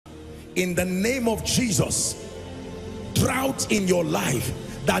in the name of Jesus. Drought in your life,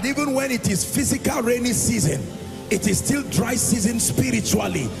 that even when it is physical rainy season, it is still dry season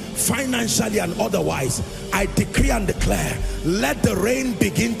spiritually, financially and otherwise. I decree and declare, let the rain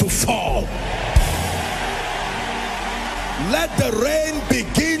begin to fall. Let the rain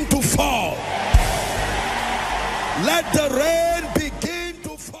begin to fall. Let the rain begin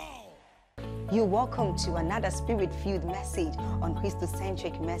to fall. You're welcome to another spirit-filled message on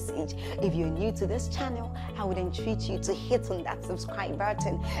Christocentric Message. If you're new to this channel, I would entreat you to hit on that subscribe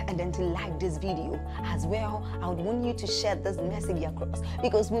button and then to like this video. As well, I would want you to share this message across,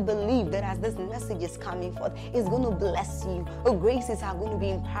 because we believe that as this message is coming forth, it's going to bless you. Graces are going to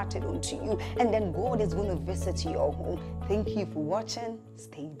be imparted unto you, and then God is going to visit your home. Thank you for watching.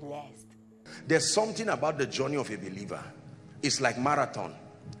 Stay blessed. There's something about the journey of a believer. It's like marathon.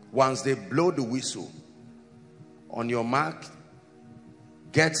 Once they blow the whistle, on your mark,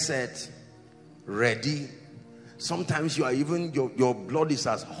 get set, ready. Sometimes you are even, your blood is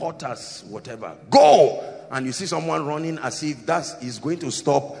as hot as whatever. Go! And you see someone running as if that is going to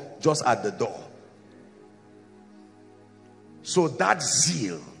stop just at the door. So that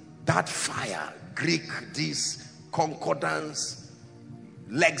zeal, that fire, Greek, this concordance,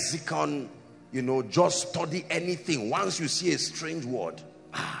 lexicon, you know, just study anything. Once you see a strange word,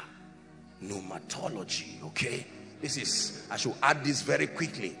 pneumatology, okay? This is, I should add this very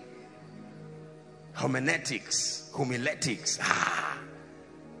quickly. Homiletics.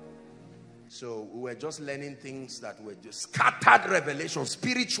 So we were just learning things that were just scattered revelation,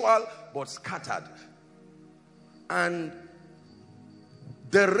 spiritual but scattered. And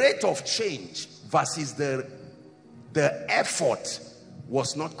the rate of change versus the effort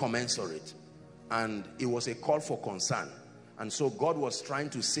was not commensurate. And it was a call for concern. And so God was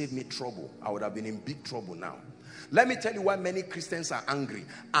trying to save me trouble. I would have been in big trouble now. Let me tell you why many Christians are angry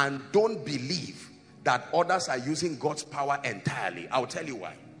and don't believe that others are using God's power entirely. I'll tell you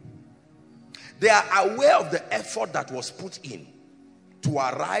why. They are aware of the effort that was put in to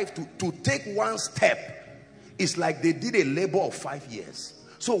arrive, to take one step. It's like they did a labor of 5 years.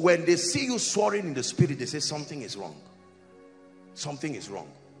 So when they see you soaring in the spirit, they say something is wrong. Something is wrong.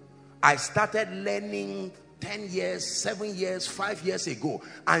 I started learning 10 years, 7 years, 5 years ago,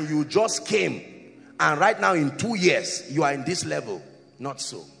 and you just came, and right now in 2 years you are in this level. Not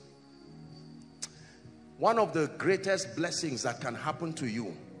so. One of the greatest blessings that can happen to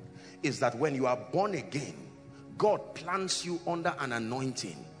you is that when you are born again, God plants you under an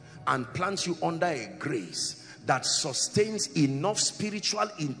anointing and plants you under a grace that sustains enough spiritual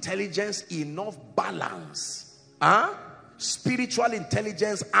intelligence, enough balance, spiritual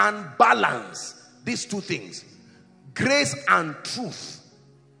intelligence and balance. These two things, grace and truth.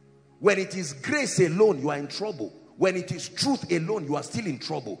 When it is grace alone, you are in trouble. When it is truth alone, you are still in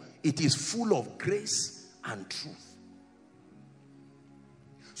trouble. It is full of grace and truth.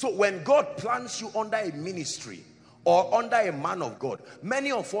 So when God plants you under a ministry or under a man of God,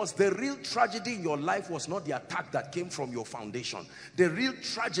 many of us, the real tragedy in your life was not the attack that came from your foundation. The real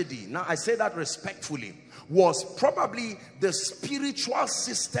tragedy, now I say that respectfully, was probably the spiritual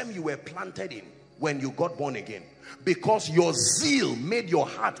system you were planted in when you got born again, because your zeal made your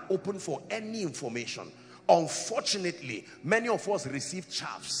heart open for any information. Unfortunately, many of us received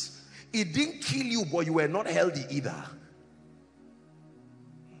chaffs. It didn't kill you, but you were not healthy either.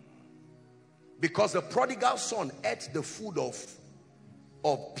 Because the prodigal son ate the food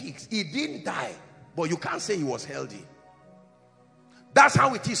of pigs. He didn't die, but you can't say he was healthy. That's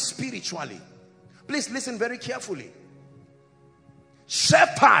how it is spiritually. Please listen very carefully.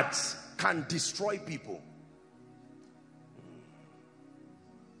 Shepherds can destroy people.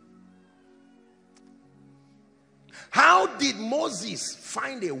 How did Moses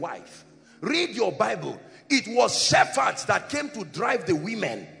find a wife? Read your Bible. It was shepherds that came to drive the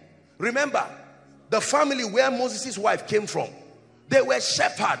women. Remember, the family where Moses' wife came from, they were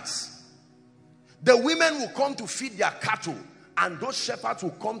shepherds. The women will come to feed their cattle, and those shepherds will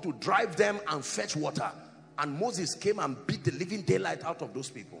come to drive them and fetch water. And Moses came and beat the living daylight out of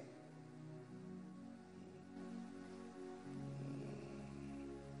those people.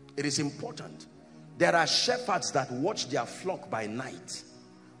 It is important. There are shepherds that watch their flock by night,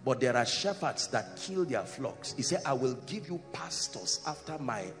 but there are shepherds that kill their flocks. He said, I will give you pastors after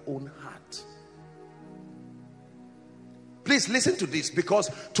my own heart. Please listen to this, because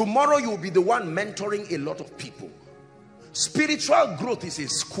tomorrow you will be the one mentoring a lot of people. Spiritual growth is a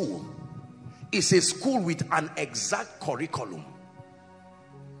school. It's a school with an exact curriculum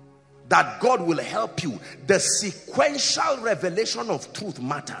that God will help you. The sequential revelation of truth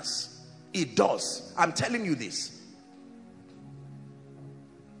matters. It does. I'm telling you this.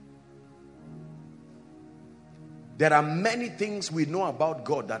 There are many things we know about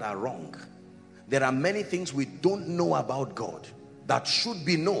God that are wrong. There are many things we don't know about God that should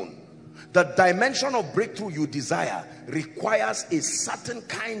be known. The dimension of breakthrough you desire requires a certain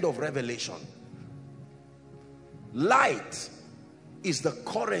kind of revelation. Light is the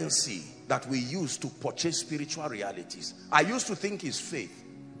currency that we use to purchase spiritual realities. I used to think it's faith,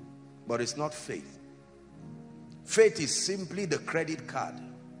 but it's not faith. Faith is simply the credit card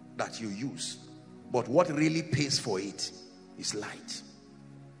that you use, but what really pays for it is light.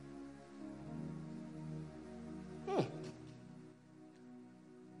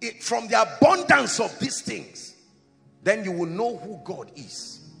 From the abundance of these things, then you will know who God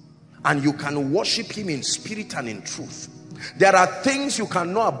is, and you can worship him in spirit and in truth. There are things you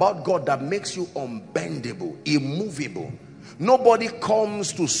can know about God that makes you unbendable, immovable. Nobody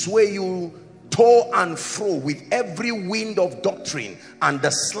comes to sway you to and fro with every wind of doctrine and the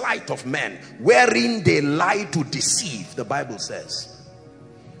sleight of men, wherein they lie to deceive, the Bible says.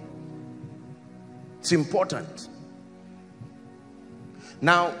 It's important.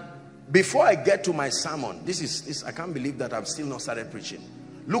 Now, before I get to my sermon, this I can't believe that I've still not started preaching.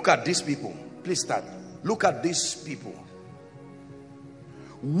 Look at these people. Please start. Look at these people.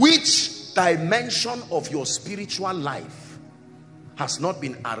 Which dimension of your spiritual life has not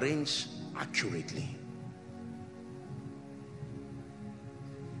been arranged accurately?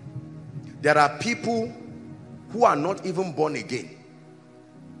 There are people who are not even born again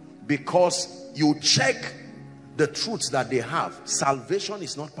because you check the truths that they have. Salvation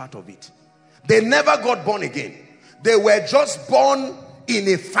is not part of it. They never got born again. They were just born in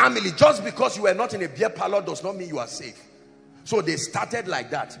a family. Just because you were not in a beer parlor does not mean you are safe. So they started like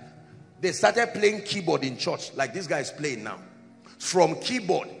that. They started playing keyboard in church like this guy is playing now. From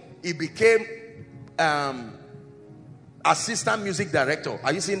keyboard, he became assistant music director.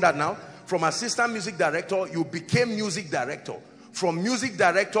 Are you seeing that now? From assistant music director, you became music director. From music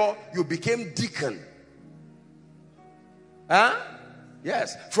director, you became deacon. Huh?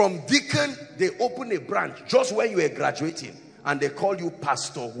 Yes. From deacon, they opened a branch just when you were graduating, and they call you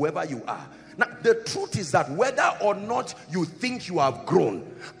pastor, whoever you are. Now, the truth is that whether or not you think you have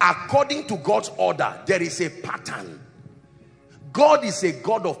grown, according to God's order, there is a pattern. God is a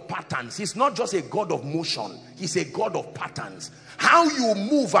God of patterns. He's not just a God of motion. He's a God of patterns. How you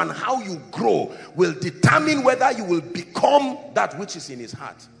move and how you grow will determine whether you will become that which is in his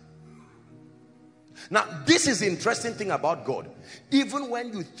heart. Now, this is the interesting thing about God. Even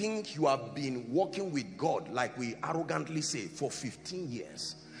when you think you have been walking with God, like we arrogantly say, for 15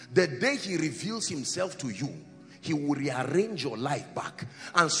 years, the day he reveals himself to you, he will rearrange your life back.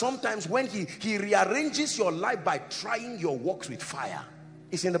 And sometimes when he rearranges your life by trying your works with fire,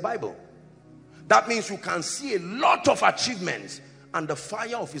 it's in the Bible. That means you can see a lot of achievements, and the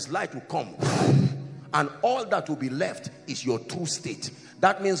fire of his light will come, and all that will be left is your true state.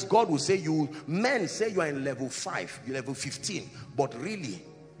 That means God will say, men say you are in level 5, level 15, but really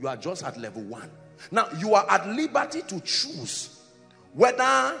you are just at level 1. Now you are at liberty to choose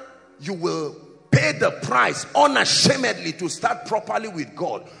whether you will pay the price unashamedly to start properly with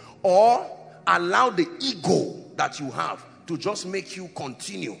God, or allow the ego that you have to just make you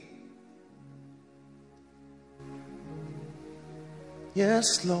continue.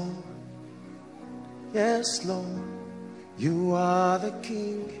 Yes, Lord. Yes, Lord. You are the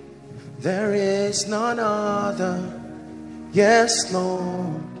King. There is none other. Yes,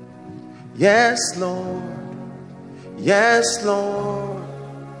 Lord. Yes, Lord. Yes, Lord.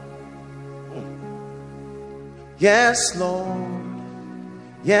 Yes, Lord.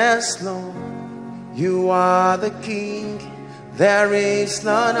 Yes, Lord. You are the King. There is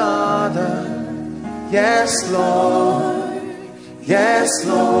none other. Yes, Lord. Yes,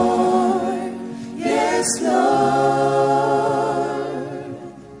 Lord. Yes, Lord.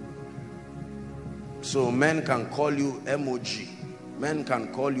 So men can call you MOG. Men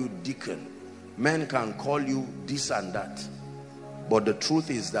can call you deacon. Men can call you this and that. But the truth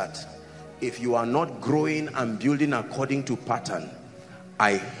is that if you are not growing and building according to pattern,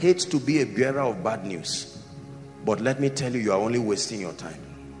 I hate to be a bearer of bad news, but let me tell you, you are only wasting your time.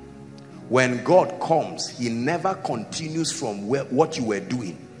 When God comes, he never continues from what you were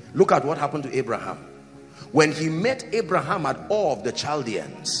doing. Look at what happened to Abraham. When he met Abraham at Ur of the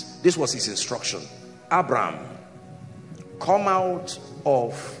Chaldeans, this was his instruction. Abraham, come out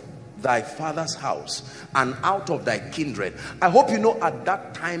of thy father's house and out of thy kindred. I hope you know at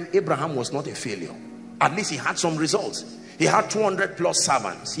that time Abraham was not a failure. At least he had some results. He had 200 plus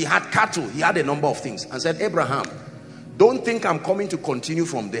servants. He had cattle. He had a number of things. And said, Abraham, don't think I'm coming to continue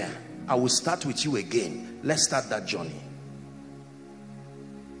from there. I will start with you again. Let's start that journey.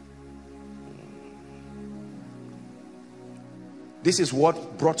 This is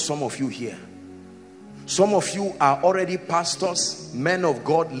what brought some of you here. Some of you are already pastors, men of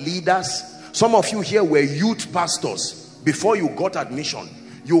God, leaders. Some of you here were youth pastors before you got admission.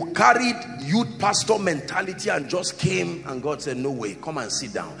 You carried youth pastor mentality and just came, and God said, no way, come and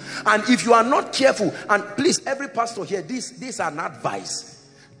sit down. And if you are not careful, and please, every pastor here, this is an advice.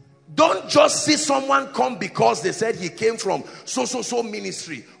 Don't just see someone come because they said he came from so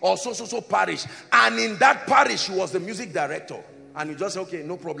ministry or so parish, and in that parish he was the music director, and you just say, okay,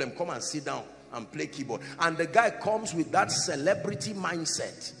 no problem, come and sit down and play keyboard. And the guy comes with that celebrity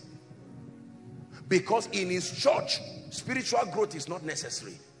mindset, because in his church spiritual growth is not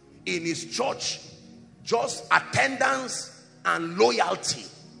necessary. In his church, just attendance and loyalty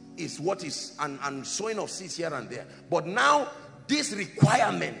is what is, and sowing of seeds here and there. But now this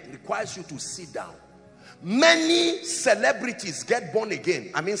requirement requires you to sit down. Many celebrities get born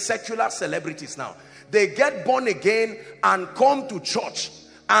again. I mean secular celebrities now. They get born again and come to church,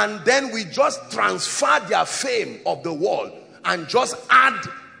 and then we just transfer their fame of the world and just add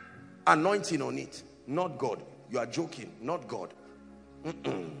anointing on it. Not God. You are joking. Not God.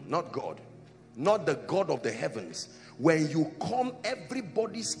 Not God. Not the God of the heavens. When you come,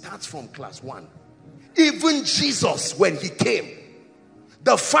 everybody starts from class 1. Even Jesus, when he came,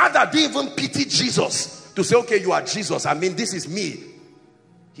 the Father didn't even pity Jesus to say, okay, you are Jesus, I mean, this is me.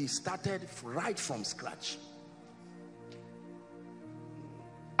 He started right from scratch.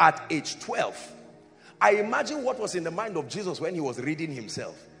 At age 12, I imagine what was in the mind of Jesus when he was reading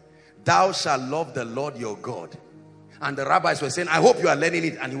himself. Thou shalt love the Lord your God. And the rabbis were saying, I hope you are learning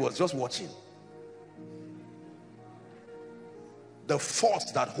it. And he was just watching. The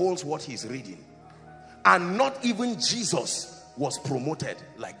force that holds what he's reading. And not even Jesus was promoted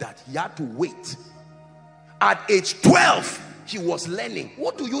like that. He had to wait. At age 12, he was learning.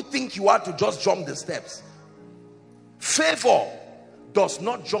 What do you think you are to just jump the steps? Favor does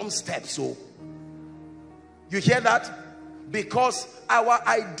not jump steps. So you hear that? Because our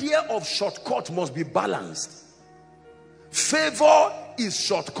idea of shortcut must be balanced. Favor is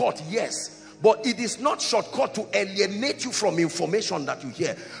shortcut, yes, but it is not shortcut to alienate you from information that you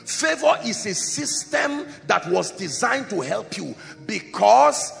hear. Favor is a system that was designed to help you,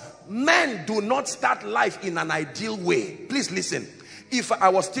 because men do not start life in an ideal way. Please listen. If I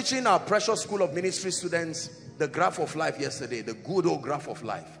was teaching our precious School of Ministry students the graph of life yesterday, the good old graph of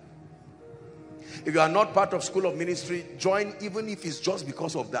life. If you are not part of School of Ministry, join, even if it's just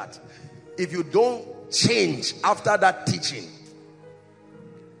because of that. If you don't change after that teaching,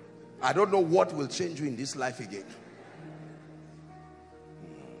 I don't know what will change you in this life again.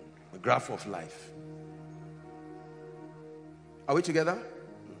 The graph of life. Are we together?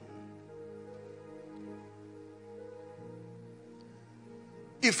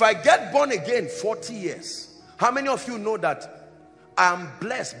 If I get born again 40 years, how many of you know that I'm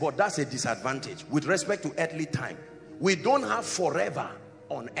blessed, but that's a disadvantage with respect to earthly time? We don't have forever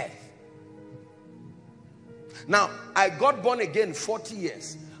on earth. Now, I got born again 40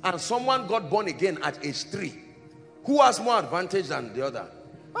 years, and someone got born again at age 3. Who has more advantage than the other?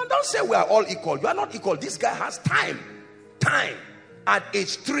 And don't say we are all equal. You are not equal. This guy has time. Time. At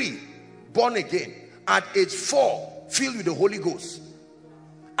age 3, born again. At age 4, filled with the Holy Ghost.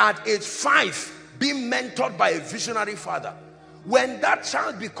 At age 5, being mentored by a visionary father. When that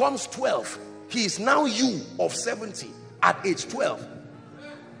child becomes 12, he is now you of 70 at age 12.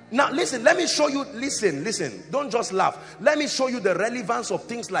 Now listen, let me show you, listen, don't just laugh. Let me show you the relevance of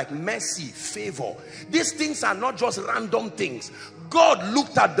things like mercy, favor. These things are not just random things. God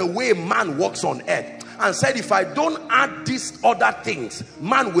looked at the way man walks on earth and said, if I don't add these other things,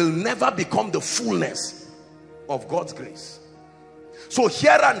 man will never become the fullness of God's grace. So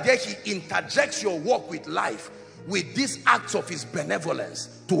here and there, he interjects your walk with life with these acts of his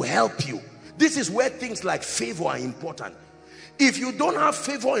benevolence to help you. This is where things like favor are important. If you don't have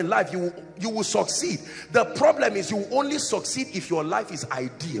favor in life, you will succeed. The problem is you will only succeed if your life is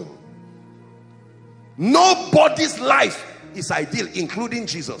ideal. Nobody's life is ideal, including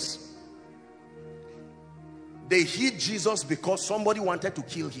Jesus. They hid Jesus because somebody wanted to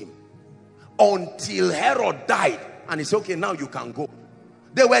kill him. Until Herod died and he said, okay, now you can go.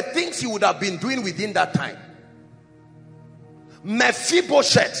 There were things he would have been doing within that time.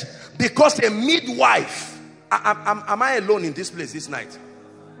 Mephibosheth, because a midwife, am I alone in this place this night?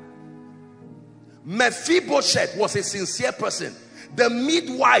 Mephibosheth was a sincere person. The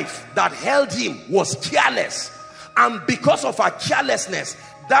midwife that held him was careless, and because of her carelessness,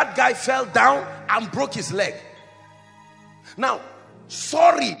 that guy fell down and broke his leg. Now,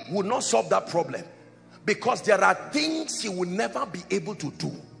 sorry would not solve that problem, because there are things he will never be able to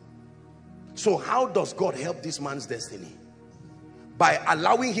do. So how does God help this man's destiny? by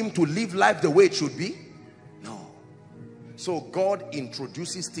allowing him to live life the way it should be? No. So God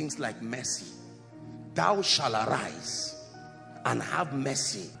introduces things like mercy. Thou shalt arise and have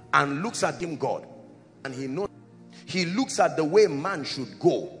mercy. And looks at him, God, and he knows. He looks at the way man should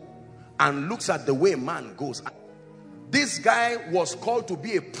go and looks at the way man goes. This guy was called to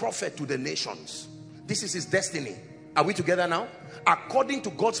be a prophet to the nations. This is his destiny. Are we together now? According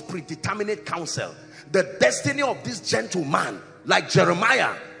to God's predeterminate counsel, the destiny of this gentleman, like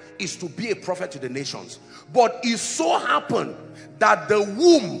Jeremiah, is to be a prophet to the nations. But it so happened that the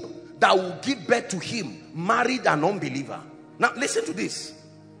womb that will give birth to him married an unbeliever. Now listen to this.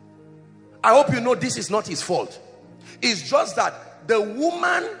 I hope you know this is not his fault. It's just that the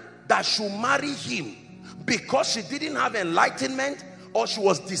woman that should marry him, because she didn't have enlightenment, or she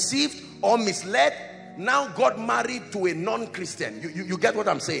was deceived or misled, now got married to a non-Christian. You get what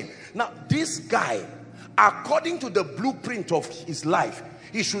I'm saying? Now this guy, according to the blueprint of his life,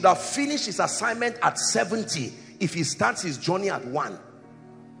 he should have finished his assignment at 70 if he starts his journey at 1.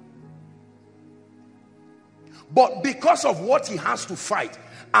 But because of what he has to fight,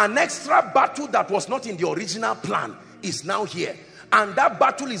 an extra battle that was not in the original plan is now here. And that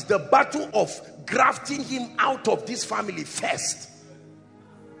battle is the battle of grafting him out of this family first.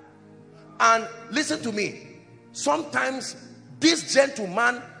 And listen to me, sometimes this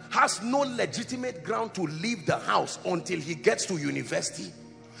gentleman has no legitimate ground to leave the house until he gets to university.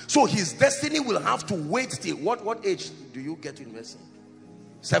 So his destiny will have to wait till what age do you get to university?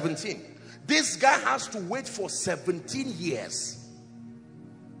 17. This guy has to wait for 17 years.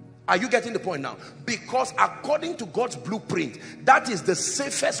 Are you getting the point now? Because according to God's blueprint, that is the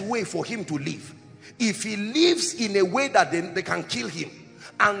safest way for him to live. If he lives in a way that they can kill him,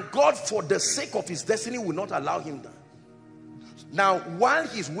 and God, for the sake of his destiny, will not allow him that. Now, while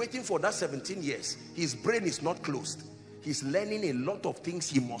he's waiting for that 17 years, his brain is not closed. He's learning a lot of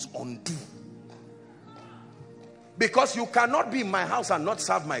things he must undo. Because you cannot be in my house and not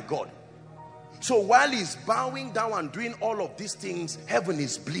serve my God. So while he's bowing down and doing all of these things, heaven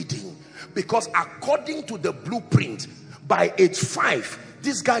is bleeding. Because according to the blueprint, by age 5,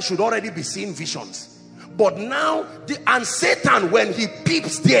 this guy should already be seeing visions. But now, and Satan, when he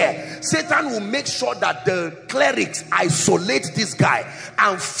peeps there, Satan will make sure that the clerics isolate this guy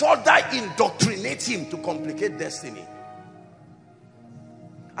and further indoctrinate him to complicate destiny.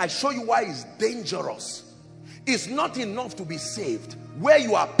 I show you why it's dangerous. It's not enough to be saved. Where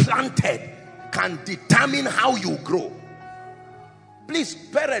you are planted can determine how you grow. Please,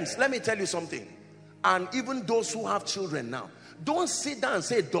 parents, let me tell you something. And even those who have children now, don't sit down and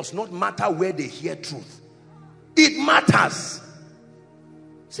say it does not matter where they hear truth. It matters.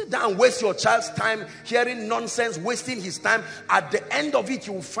 Sit down and waste your child's time hearing nonsense, wasting his time. At the end of it,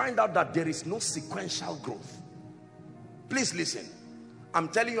 you will find out that there is no sequential growth. Please listen. I'm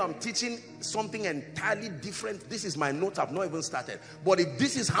telling you, I'm teaching something entirely different. This is my note. I've not even started. But if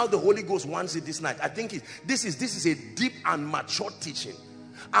this is how the Holy Ghost wants it this night, I think this is a deep and mature teaching.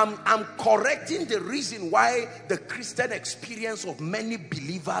 I'm correcting the reason why the Christian experience of many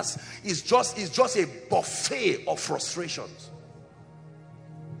believers is just a buffet of frustrations.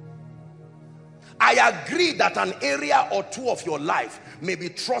 I agree that an area or two of your life may be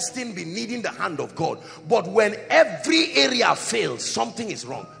trusting, be needing the hand of God. But when every area fails, something is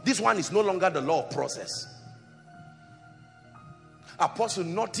wrong. This one is no longer the law of process. Apostle,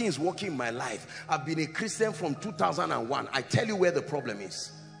 nothing is working in my life. I've been a Christian from 2001. I tell you where the problem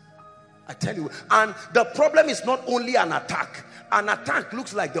is. I tell you. And the problem is not only an attack. An attack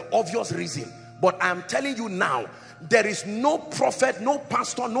looks like the obvious reason. But I'm telling you now, there is no prophet, no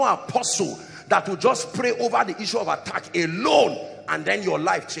pastor, no apostle that will just pray over the issue of attack alone and then your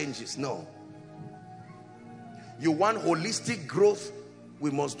life changes. No. You want holistic growth,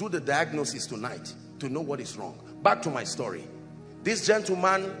 we must do the diagnosis tonight to know what is wrong. Back to my story. This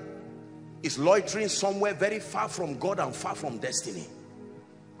gentleman is loitering somewhere very far from God and far from destiny.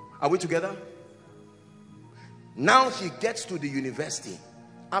 Are we together? Now he gets to the university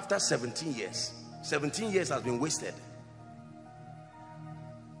after 17 years. 17 years has been wasted.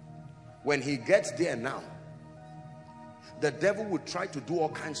 When he gets there now, the devil will try to do all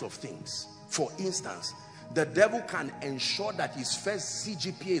kinds of things. For instance, the devil can ensure that his first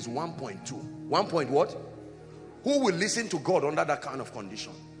CGPA is 1.2. 1 point what? Who will listen to God under that kind of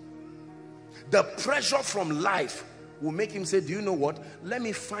condition? The pressure from life will make him say, do you know what? Let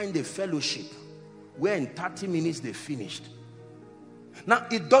me find a fellowship where in 30 minutes they finished. Now,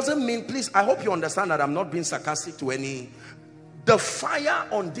 it doesn't mean, please, I hope you understand that I'm not being sarcastic to any. The fire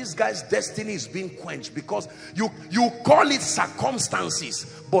on this guy's destiny is being quenched because you call it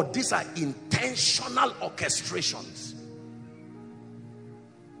circumstances, but these are intentional orchestrations.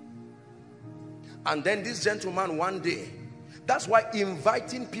 And then this gentleman one day, that's why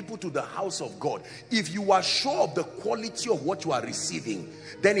inviting people to the house of God, if you are sure of the quality of what you are receiving,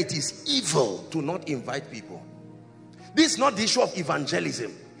 then it is evil to not invite people. This is not the issue of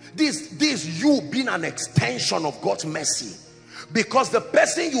evangelism. This is you being an extension of God's mercy. Because the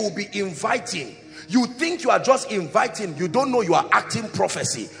person you will be inviting, you think you are just inviting, you don't know you are acting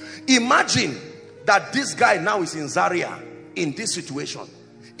prophecy. Imagine that this guy now is in Zaria in this situation.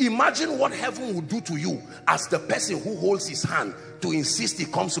 Imagine what heaven will do to you as the person who holds his hand to insist he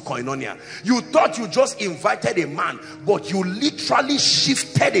comes to Koinonia. You thought you just invited a man, but you literally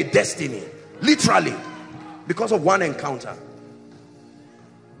shifted a destiny. Literally. Because of one encounter.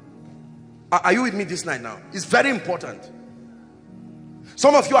 Are you with me this night now? It's very important.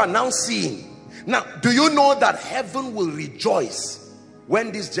 Some of you are now seeing. Now, do you know that heaven will rejoice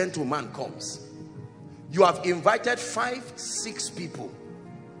when this gentleman comes? You have invited 5, 6 people,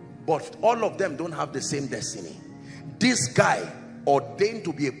 but all of them don't have the same destiny. This guy ordained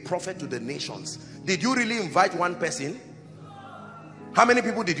to be a prophet to the nations. Did you really invite one person? How many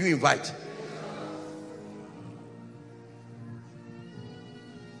people did you invite?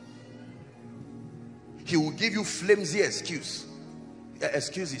 He will give you flimsy excuses.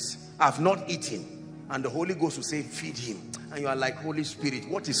 I've not eaten. And the Holy Ghost will say, feed him. And you are like, Holy Spirit,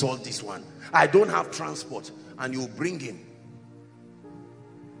 what is all this one? I don't have transport. And you bring him.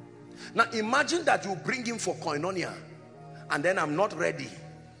 Now imagine that you bring him for Koinonia, and then I'm not ready,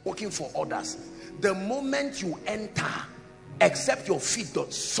 working for others. The moment you enter, except your feet,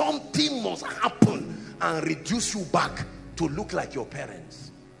 something must happen and reduce you back to look like your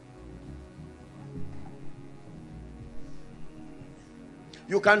parents.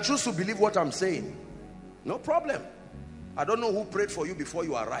 You can choose to believe what I'm saying. No problem. I don't know who prayed for you before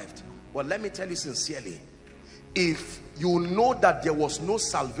you arrived. But let me tell you sincerely, if you know that there was no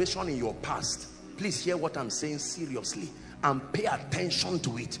salvation in your past, please hear what I'm saying seriously and pay attention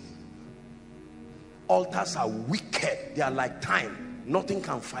to it. Altars are wicked. They are like time. Nothing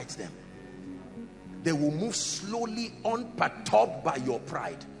can fight them. They will move slowly, unperturbed by your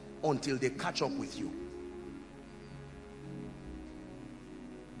pride, until they catch up with you.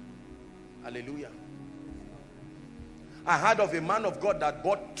 Hallelujah. I heard of a man of God that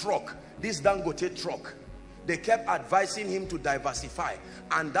bought truck, this Dangote truck. They kept advising him to diversify,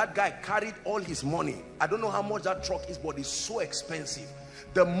 and that guy carried all his money. I don't know how much that truck is, but it's so expensive.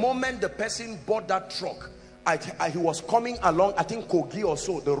 The moment the person bought that truck, he was coming along, I think Kogi or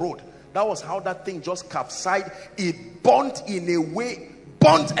so, the road. That was how that thing just capsized. It burnt in a way,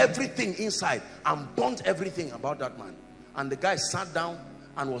 burnt everything inside, and burnt everything about that man. And the guy sat down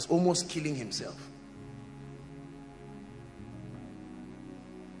and was almost killing himself.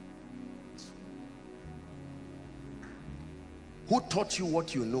 Who taught you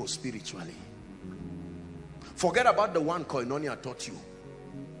what you know spiritually? Forget about the one Koinonia taught you.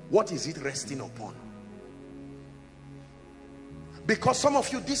 What is it resting upon? Because some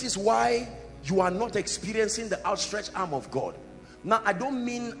of you, this is why you are not experiencing the outstretched arm of God. Now, I don't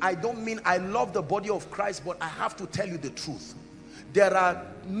mean I love the body of Christ, but I have to tell you the truth. There are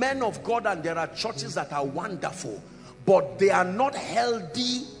men of God and there are churches that are wonderful, but they are not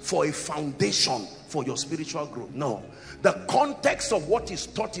healthy for a foundation for your spiritual growth. No. The context of what is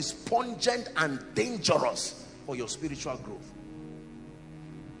taught is pungent and dangerous for your spiritual growth.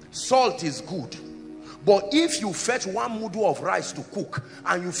 Salt is good, but if you fetch one mudu of rice to cook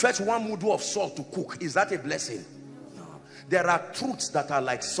and you fetch one mudu of salt to cook, is that a blessing? No. There are truths that are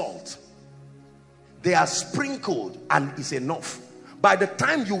like salt. They are sprinkled and is enough. By the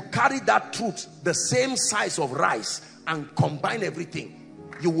time you carry that truth, the same size of rice, and combine everything,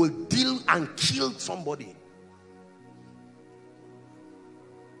 you will deal and kill somebody.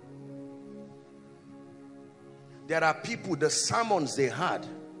 There are people, the sermons they had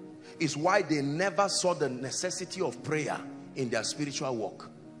is why they never saw the necessity of prayer in their spiritual walk.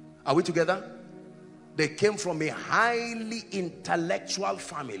 Are we together? They came from a highly intellectual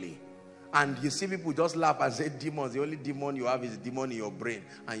family. And you see people just laugh and say demons. The only demon you have is a demon in your brain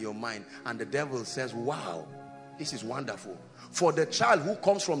and your mind. And the devil says, wow, this is wonderful. For the child who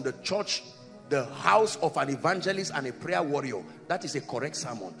comes from the church, the house of an evangelist and a prayer warrior, that is a correct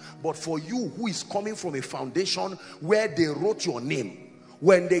sermon. But for you who is coming from a foundation where they wrote your name,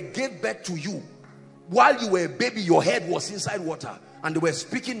 when they gave birth to you, while you were a baby, your head was inside water, and they were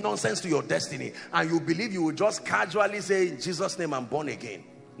speaking nonsense to your destiny, and you believe you will just casually say, in Jesus' name, I'm born again.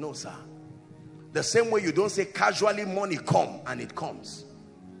 No, sir. The same way you don't say casually, money come, and it comes.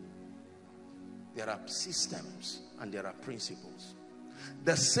 There are systems and there are principles.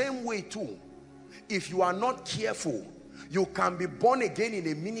 The same way too, if you are not careful, You can be born again in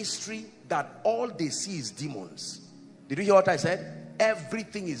a ministry that all they see is demons. Did you hear what I said?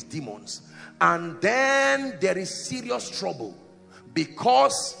 Everything is demons. And then there is serious trouble,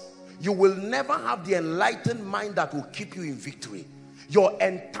 because you will never have the enlightened mind that will keep you in victory. Your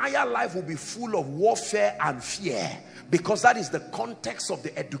entire life will be full of warfare and fear, because that is the context of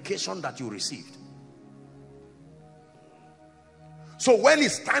the education that you received. So when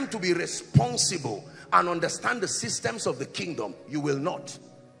it's time to be responsible and understand the systems of the kingdom, you will not.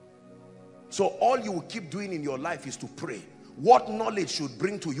 So all you will keep doing in your life is to pray. What knowledge should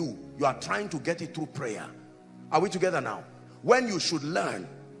bring to you, you are trying to get it through prayer. Are we together now? When you should learn,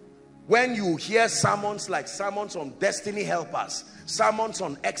 when you hear sermons like sermons on destiny helpers, sermons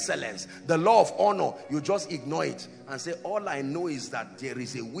on excellence, the law of honor, you just ignore it and say, all I know is that there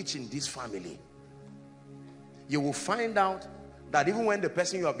is a witch in this family. You will find out that even when the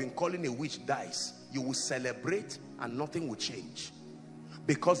person you have been calling a witch dies, you will celebrate and nothing will change,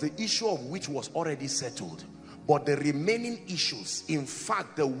 because the issue of witch was already settled. But the remaining issues, in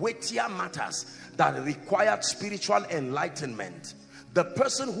fact the weightier matters that required spiritual enlightenment, the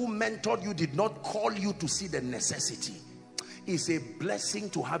person who mentored you did not call you to see the necessity. It's a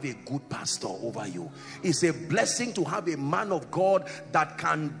blessing to have a good pastor over you. It's a blessing to have a man of God that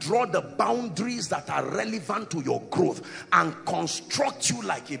can draw the boundaries that are relevant to your growth and construct you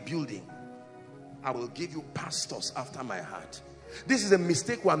like a building. I will give you pastors after my heart. This is a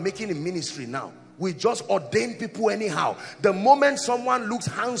mistake we're making in ministry now. We just ordain people anyhow. The moment someone looks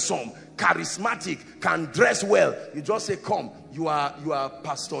handsome, charismatic, can dress well, you just say, come, you are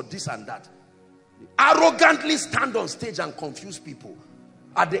pastor this and that. Arrogantly stand on stage and confuse people.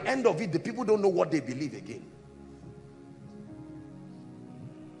 At the end of it, the people don't know what they believe again.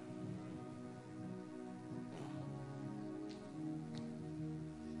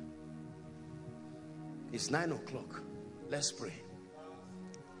 It's 9 o'clock. Let's pray.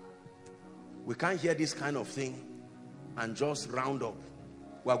 We can't hear this kind of thing and just round up.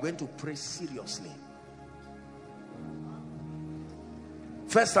 We are going to pray seriously.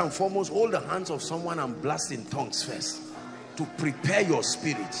 First and foremost, hold the hands of someone and blast in tongues first, to prepare your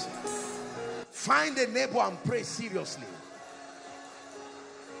spirit. Find a neighbor and pray seriously.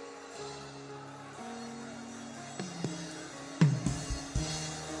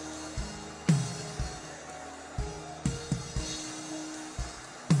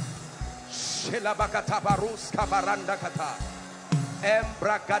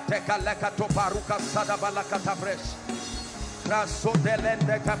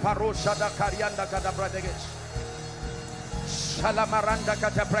 Rasodelende kaparosha da karianda kadabradegesh. Shalamaranda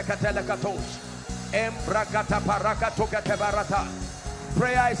kataprekatele katos. Embrakata parakato katebarata.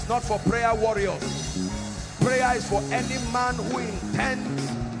 Prayer is not for prayer warriors. Prayer is for any man who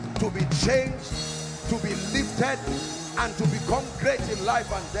intends to be changed, to be lifted, and to become great in life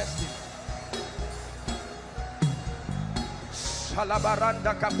and destiny.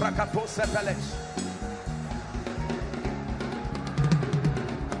 Shalabaranda kaprakato sepelesh.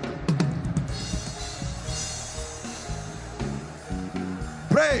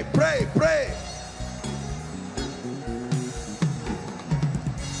 Pray, pray, pray.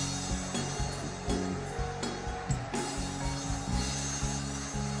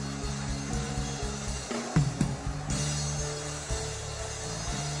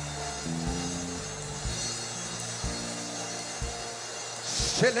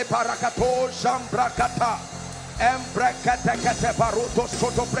 Shele parakato jambrakata embrakata kate baruto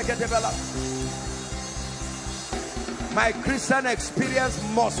soto pregedebela. My Christian experience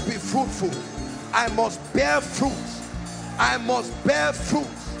must be fruitful. I must bear fruit. I must bear fruit.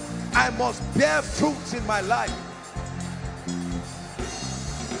 I must bear fruit in my life.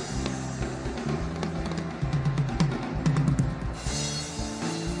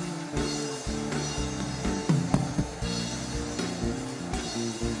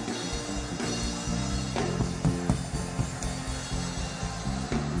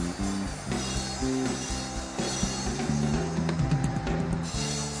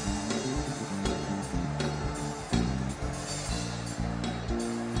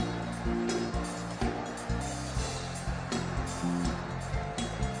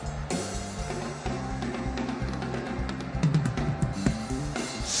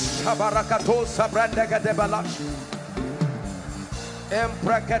 Barakato sabrandega de balash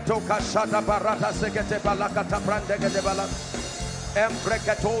empreketo kashada barata sekete balakata brandega de balash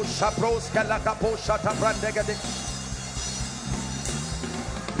empreketo shabros kalakapo shata brandega de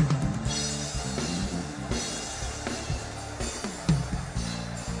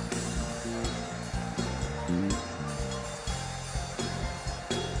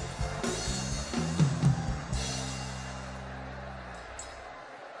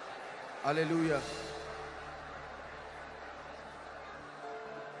Hallelujah.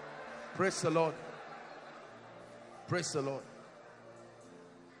 Praise the Lord. Praise the Lord.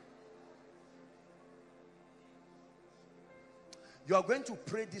 You are going to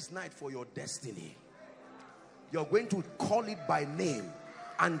pray this night for your destiny. You are going to call it by name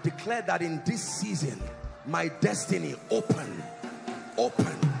and declare that in this season, my destiny open,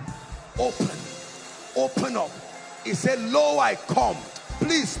 open, open, open up. He said, lo, I come.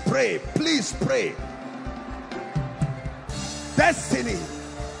 Please pray, please pray. Destiny,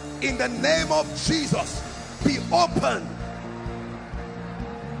 in the name of Jesus, be open.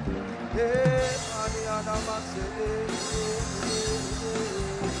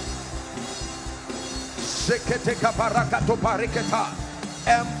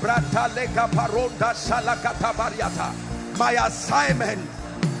 My assignment,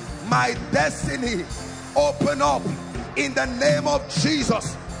 my destiny, open up in the name of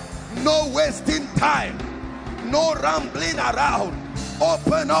Jesus. No wasting time, no rambling around.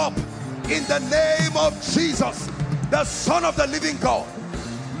 Open up in the name of Jesus, the Son of the living God.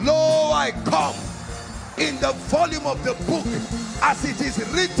 Lo, I come. In the volume of the book, as it is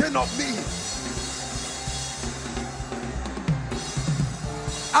written of me.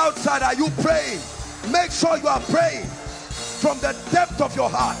 Outside, are you praying? Make sure you are praying from the depth of your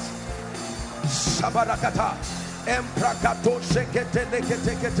heart. Shabarakata. Emprakato shekete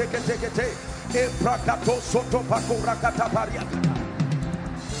lekete kete kete. Emprakato soto pakurakata pariakata.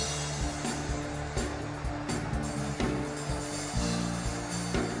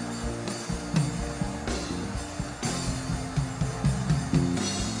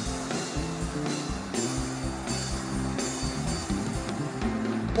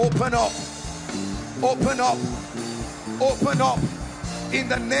 Open up, open up, open up in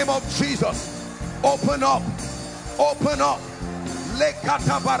the name of Jesus. Open up, open up.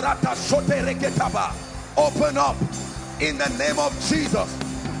 Open up in the name of Jesus.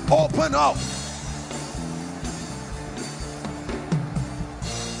 Open up.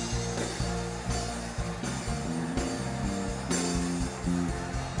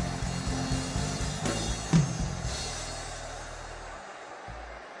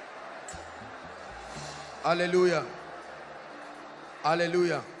 Hallelujah.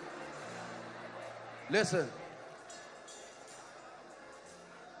 Hallelujah. Listen.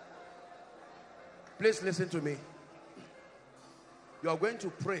 Please listen to me. You are going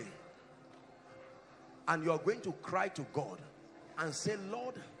to pray and you are going to cry to God and say,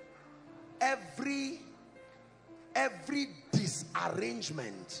 Lord, every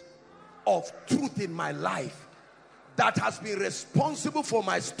disarrangement of truth in my life that has been responsible for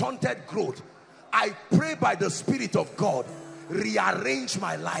my stunted growth, I pray by the Spirit of God, rearrange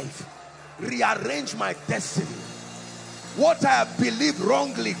my life, rearrange my destiny. What I have believed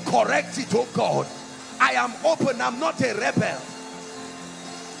wrongly, correct it, oh God. I am open, I'm not a rebel.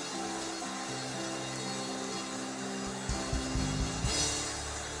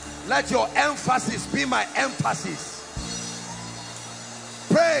 Let your emphasis be my emphasis.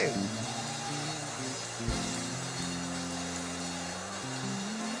 Pray.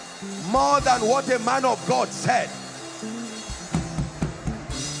 More than what a man of God said.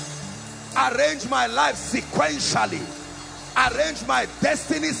 Arrange my life sequentially. Arrange my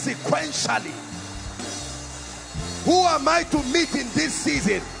destiny sequentially. Who am I to meet in this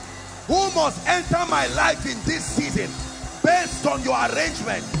season? Who must enter my life in this season? Based on your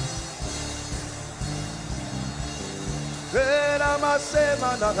arrangement.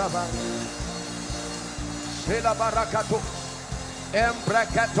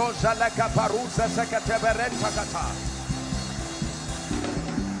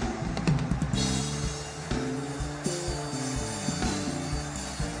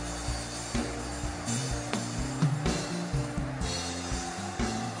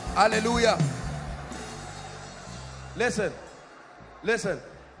 Hallelujah. Listen, listen.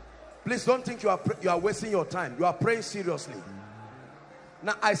 Please don't think you are wasting your time. You are praying seriously.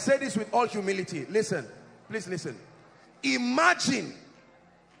 Now I say this with all humility. Listen, please listen. Imagine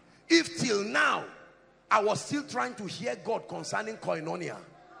if till now I was still trying to hear God concerning koinonia.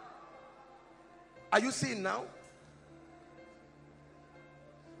 Are you seeing now?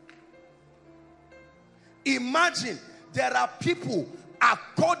 Imagine there are people,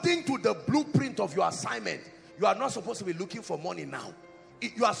 according to the blueprint of your assignment, you are not supposed to be looking for money now.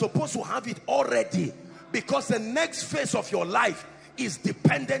 You are supposed to have it already, because the next phase of your life is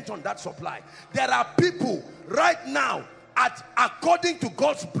dependent on that supply. There are people right now, according to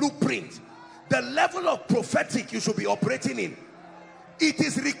God's blueprint, the level of prophetic you should be operating in, it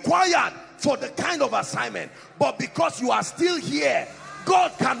is required for the kind of assignment, but because you are still here,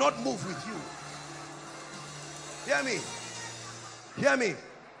 God cannot move with you. Hear me. Hear me.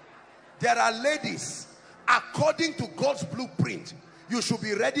 There are ladies, according to God's blueprint, you should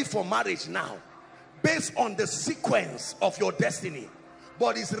be ready for marriage now, based on the sequence of your destiny.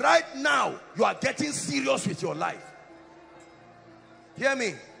 But it's right now you are getting serious with your life. Hear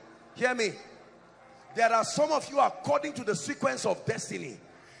me. Hear me. There are some of you, according to the sequence of destiny,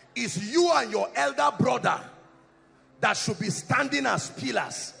 it's you and your elder brother that should be standing as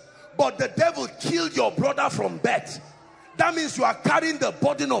pillars, but the devil killed your brother from birth. That means you are carrying the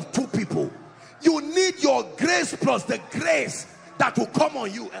burden of two people. You need your grace plus the grace that will come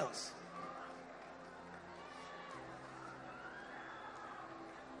on you else.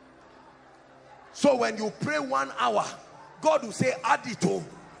 So when you pray 1 hour, God will say add it to,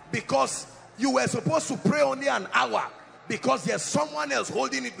 because you were supposed to pray only an hour because there's someone else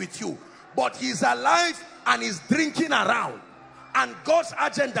holding it with you, but he's alive and he's drinking around, and God's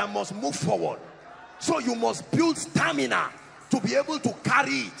agenda must move forward. So you must build stamina to be able to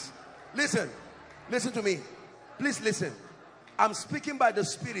carry it. Listen to me, please listen. I'm speaking by the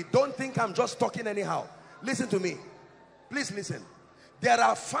Spirit. Don't think I'm just talking anyhow. Listen to me, please listen. There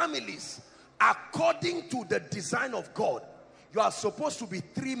are families, according to the design of God, you are supposed to be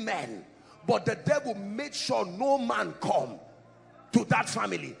 3 men, but the devil made sure no man come to that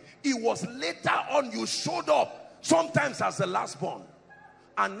family. It was later on you showed up, sometimes as the last born,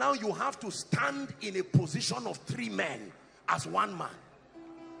 and now you have to stand in a position of 3 men as 1 man.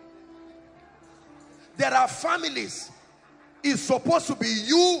 There are families, it's supposed to be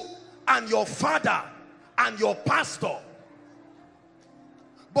you and your father and your pastor,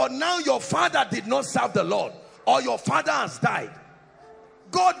 but now your father did not serve the Lord, or your father has died.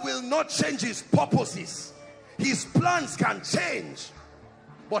 God will not change his purposes. His plans can change,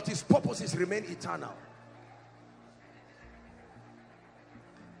 but his purposes remain eternal.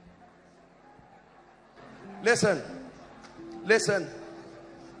 Listen.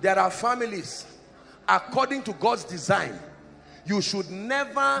 There are families, according to God's design, you should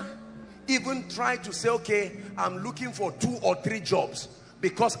never even try to say, okay, I'm looking for 2 or 3 jobs,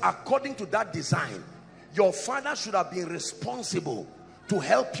 because according to that design, your father should have been responsible to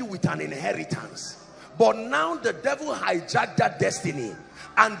help you with an inheritance. But now the devil hijacked that destiny,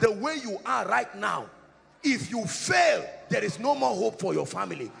 and the way you are right now, if you fail, there is no more hope for your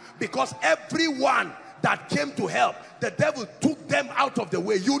family, because everyone that came to help, the devil took them out of the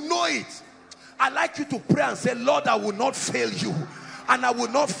way. You know it. I like you to pray and say, Lord, I will not fail you, and I will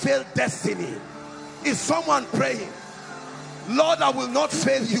not fail destiny. Is someone praying? Lord, I will not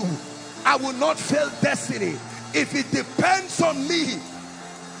fail you, I will not fail destiny. If it depends on me,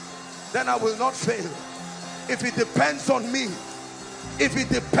 then I will not fail. If it depends on me, if it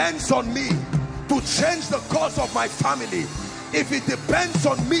depends on me to change the course of my family, if it depends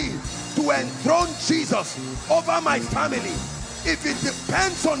on me to enthrone Jesus over my family, if it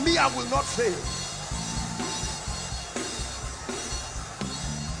depends on me, I will not fail.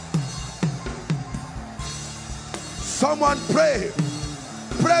 Someone pray.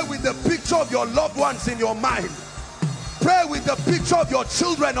 Pray with the picture of your loved ones in your mind. Pray with the picture of your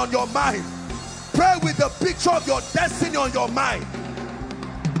children on your mind. Pray with the picture of your destiny on your mind.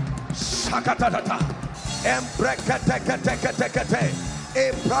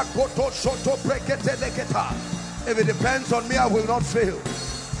 If it depends on me, I will not fail.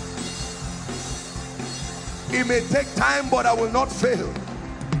 It may take time, but I will not fail.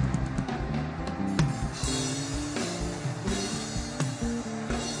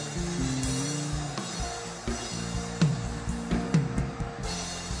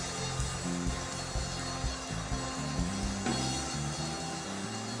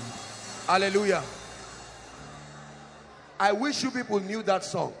 Hallelujah. I wish you people knew that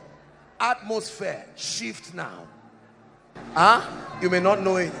song. Atmosphere, shift now. You may not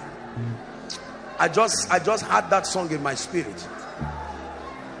know it. I just had that song in my spirit.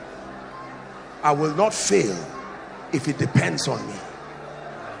 I will not fail if it depends on me.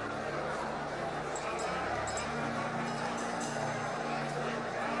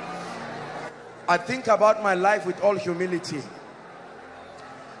 I think about my life with all humility,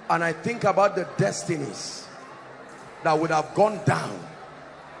 and I think about the destinies that would have gone down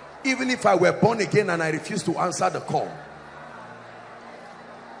even if I were born again and I refused to answer the call.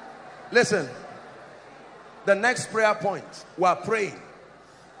 Listen, the next prayer point, we are praying.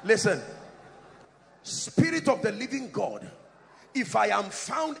 Listen, Spirit of the living God, if I am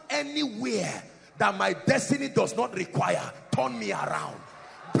found anywhere that my destiny does not require, turn me around.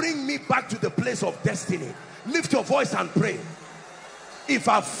 Bring me back to the place of destiny. Lift your voice and pray. If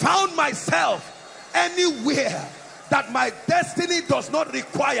I found myself anywhere that my destiny does not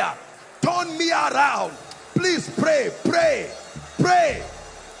require. Turn me around. Please pray, pray, pray.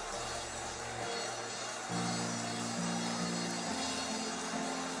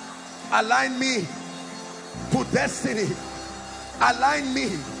 Align me to destiny. Align me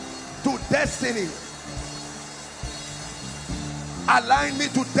to destiny. Align me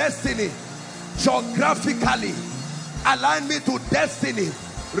to destiny. Geographically. Align me to destiny.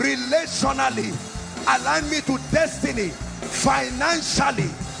 Relationally. Align me to destiny. Financially.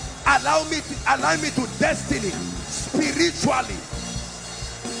 Align me to destiny. Spiritually.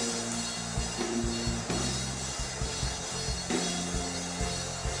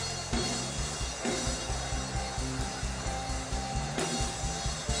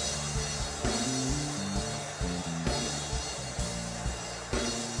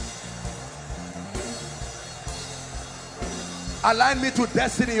 Align me to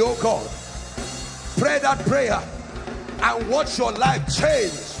destiny, oh God. Pray that prayer and watch your life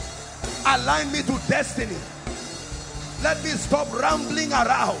change. Align me to destiny. Let me stop rambling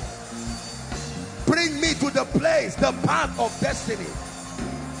around. Bring me to the place, the path of destiny.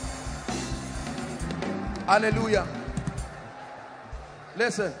 Hallelujah.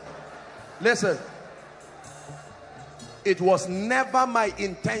 Listen, listen. It was never my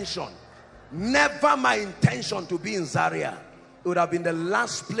intention to be in Zaria. It would have been the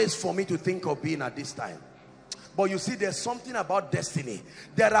last place for me to think of being at this time. But you see, there's something about destiny.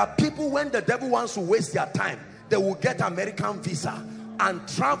 There are people, when the devil wants to waste their time, they will get American visa and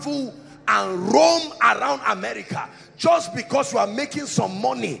travel and roam around America. Just because you are making some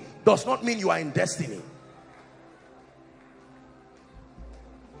money does not mean you are in destiny.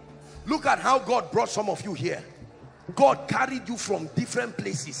 Look at how God brought some of you here. God carried you from different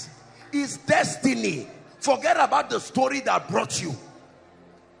places. It's destiny. Forget about the story that brought you.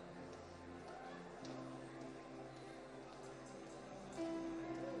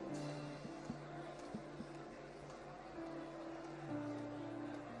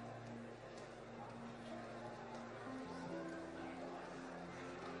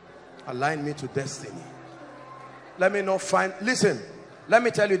 Align me to destiny. Let me not find, listen, let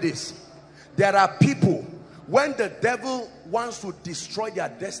me tell you this. There are people, when the devil wants to destroy their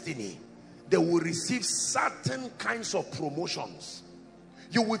destiny, they will receive certain kinds of promotions.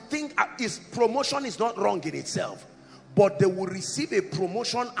 You would think promotion is not wrong in itself, but they will receive a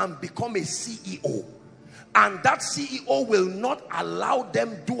promotion and become a CEO. And that CEO will not allow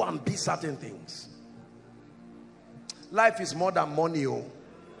them do and be certain things. Life is more than money. Oh.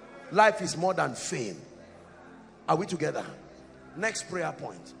 Life is more than fame. Are we together? Next prayer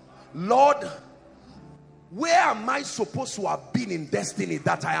point. Lord, where am I supposed to have been in destiny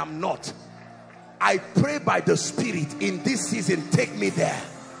that I am not? I pray by the Spirit in this season, take me there.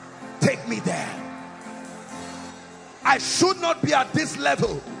 Take me there. I should not be at this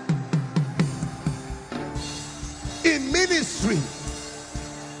level. In ministry,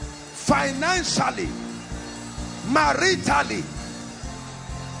 financially, maritally,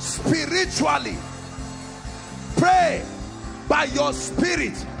 spiritually. Pray by your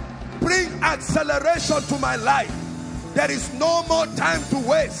Spirit. Bring acceleration to my life. There is no more time to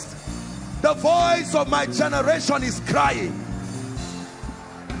waste. The voice of my generation is crying.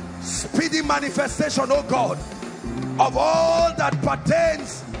 Speedy manifestation, oh God, of all that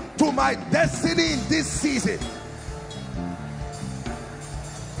pertains to my destiny in this season.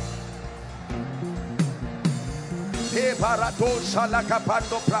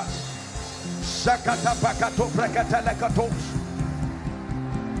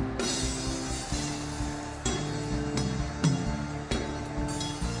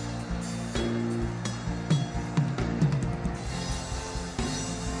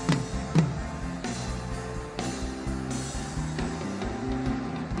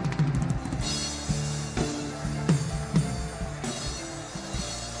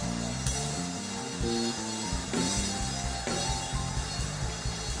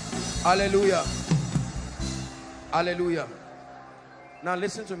 Hallelujah. Hallelujah. Now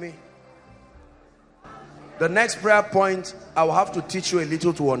listen to me. The next prayer point, I will have to teach you a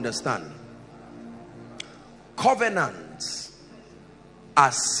little to understand. Covenants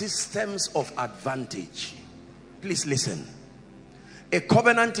are systems of advantage. Please listen. A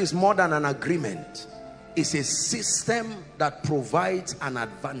covenant is more than an agreement. It's a system that provides an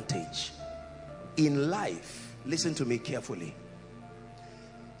advantage in life. Listen to me carefully.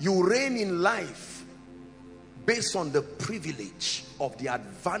 You reign in life based on the privilege of the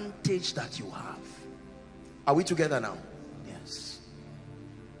advantage that you have. Are we together now? Yes.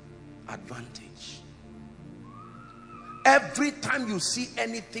 Advantage. Every time you see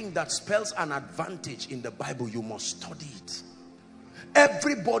anything that spells an advantage in the Bible, you must study it.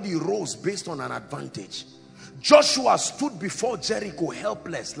 Everybody rose based on an advantage. Joshua stood before Jericho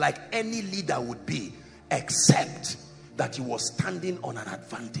helpless like any leader would be, except that he was standing on an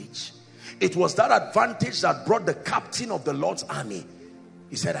advantage. It was that advantage that brought the captain of the Lord's army.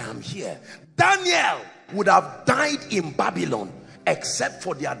 He said, I am here. Daniel would have died in Babylon except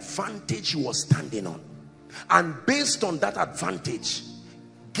for the advantage he was standing on. And based on that advantage,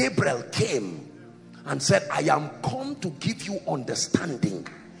 Gabriel came and said, I am come to give you understanding.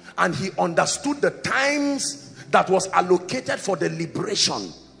 And he understood the times that was allocated for the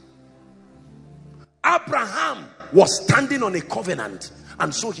liberation. Abraham was standing on a covenant,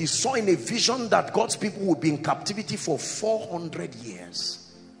 and so he saw in a vision that God's people would be in captivity for 400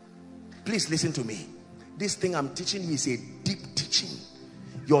 years. Please listen to me. This thing I'm teaching you is a deep teaching.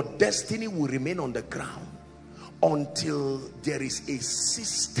 Your destiny will remain on the ground until there is a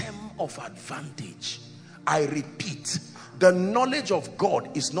system of advantage. I repeat, the knowledge of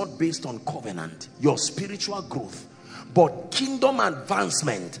God is not based on covenant, your spiritual growth, but kingdom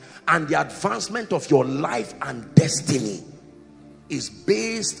advancement and the advancement of your life and destiny is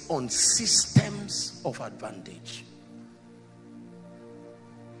based on systems of advantage.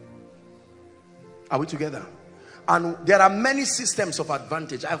 Are we together? And there are many systems of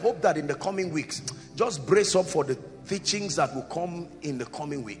advantage. I hope that in the coming weeks, just brace up for the teachings that will come in the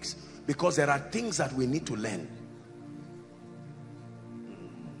coming weeks, because there are things that we need to learn.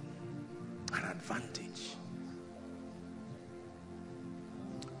 An advantage.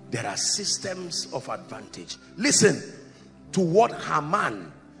 There are systems of advantage. Listen to what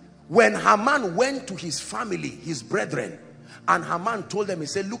Haman, when Haman went to his family, his brethren, and Haman told them, he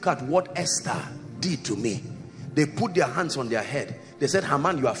said, look at what Esther did to me. They put their hands on their head. They said,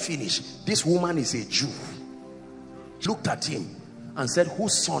 Haman, you are finished. This woman is a Jew. Looked at him and said,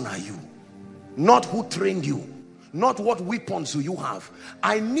 whose son are you? Not who trained you, not what weapons do you have.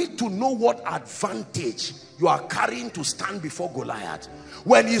 I need to know what advantage you are carrying to stand before Goliath.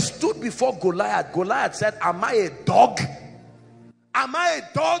 When he stood before Goliath, Goliath said, am I a dog? Am I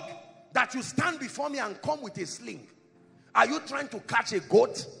a dog that you stand before me and come with a sling? Are you trying to catch a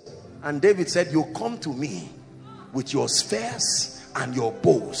goat? And David said, you come to me with your spears and your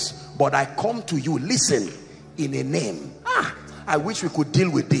bows, but I come to you, listen, in a name. I wish we could deal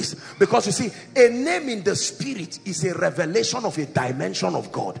with this, because you see, a name in the spirit is a revelation of a dimension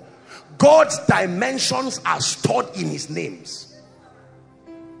of God. God's dimensions are stored in his names.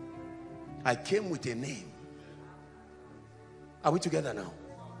 I came with a name. Are we together now?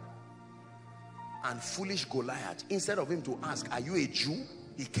 And foolish Goliath, instead of him to ask, are you a Jew?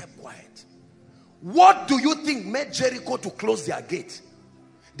 He kept quiet. What do you think made Jericho to close their gate?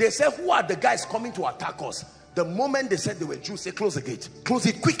 They said, who are the guys coming to attack us? The moment they said they were Jews, say, close the gate. Close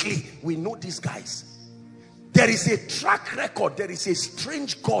it quickly. We know these guys. There is a track record. There is a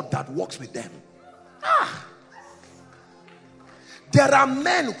strange God that works with them. There are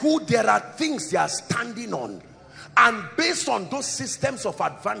men who, there are things they are standing on. And based on those systems of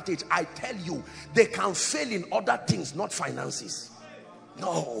advantage, I tell you, they can fail in other things, not finances.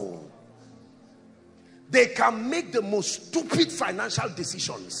 No. They can make the most stupid financial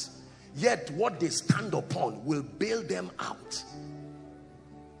decisions, yet what they stand upon will bail them out.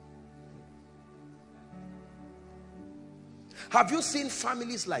 Have you seen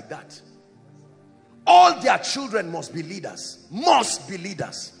families like that? All their children must be leaders. Must be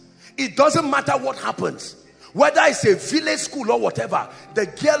leaders. It doesn't matter what happens. Whether it's a village school or whatever, the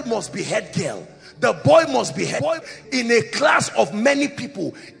girl must be head girl. The boy must be head boy. In a class of many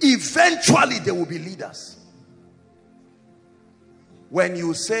people, eventually they will be leaders. When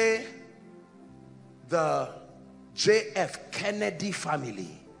you say the J.F. Kennedy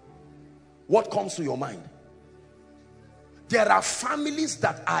family, what comes to your mind? There are families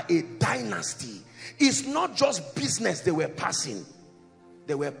that are a dynasty. It's not just business they were passing.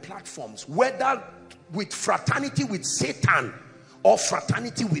 There were platforms, whether with fraternity with Satan or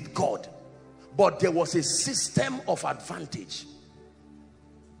fraternity with God. But there was a system of advantage.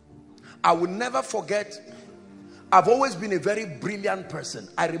 I will never forget, I've always been a very brilliant person.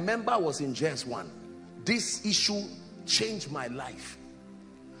 I remember I was in JS1. This issue changed my life.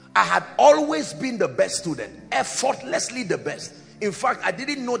 I had always been the best student, effortlessly the best. In fact, I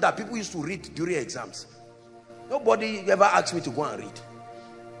didn't know that people used to read during exams. Nobody ever asked me to go and read.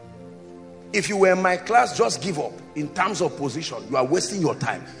 If you were in my class, just give up. In terms of position, you are wasting your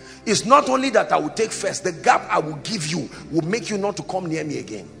time. It's not only that I will take first, the gap I will give you will make you not to come near me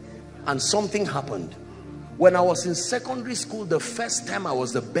again. And something happened. When I was in secondary school, the first time I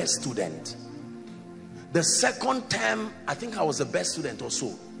was the best student. The second term, I think I was the best student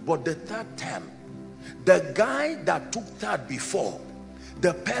also. But the third term, the guy that took third before,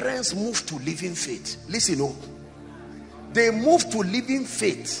 the parents moved to Living Faith. Listen, oh, they moved to Living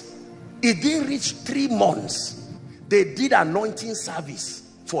Faith. It didn't reach 3 months. They did anointing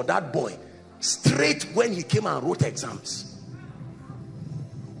service for that boy straight when he came and wrote exams.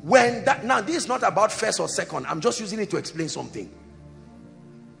 When that, now this is not about first or second, I'm just using it to explain something.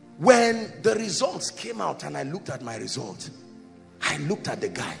 When the results came out and I looked at my result, I looked at the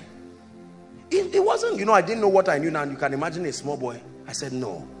guy. It wasn't, you know, I didn't know what I knew now. You can imagine a small boy. I said,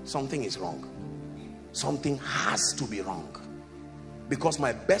 no, something is wrong. Something has to be wrong. Because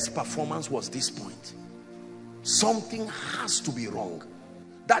my best performance was this point. Something has to be wrong.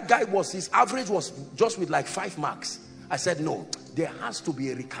 That guy was, his average was just with like 5 marks. I said, no, there has to be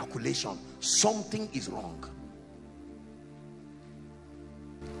a recalculation. Something is wrong.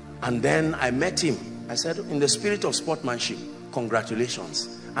 And then I met him. I said, in the spirit of sportsmanship,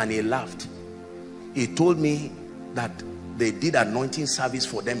 congratulations. And he laughed. He told me that they did anointing service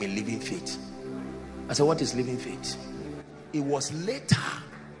for them in Living Faith. I said, what is Living Faith? It was later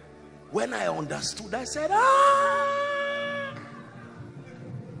when I understood. I said, ah!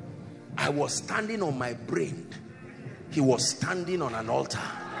 I was standing on my brain. He was standing on an altar.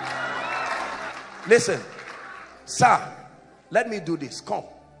 Listen, sir, let me do this. Come.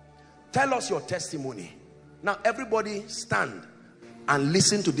 Tell us your testimony. Now everybody stand and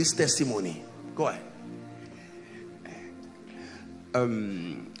listen to this testimony. Go ahead.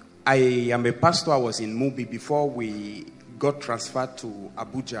 I am a pastor. I was in Mubi before we got transferred to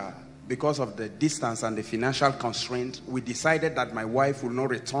Abuja. Because of the distance and the financial constraint, we decided that my wife will not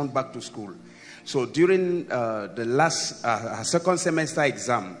return back to school. So during the last her second semester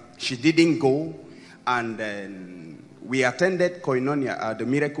exam, she didn't go, and then we attended Koinonia, the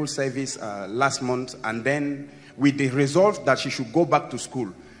miracle service last month, and then with the result that she should go back to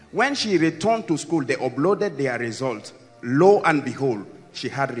school. When she returned to school, they uploaded their result. Lo and behold, she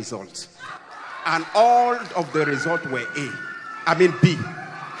had results. And all of the results were B.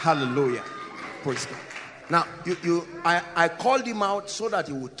 Hallelujah. Praise God. Now, I called him out so that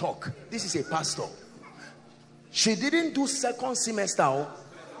he would talk. This is a pastor. She didn't do second semester.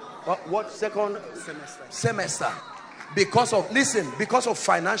 What second semester? Because of, listen, because of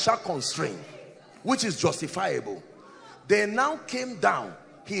financial constraint, which is justifiable. They now came down.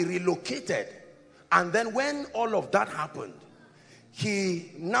 He relocated. And then when all of that happened,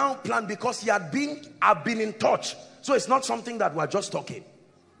 he now planned, because I've been in touch. So it's not something that we're just talking.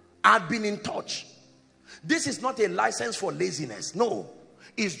 I've been in touch. This is not a license for laziness. No.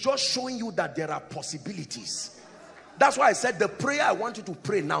 It's just showing you that there are possibilities. That's why I said the prayer I want you to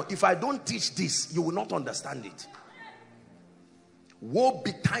pray now. If I don't teach this, you will not understand it. Woe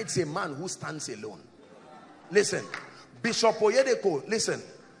betides a man who stands alone. Listen, Bishop Oyedeko, listen.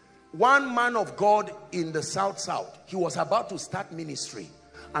 One man of God in the South, he was about to start ministry.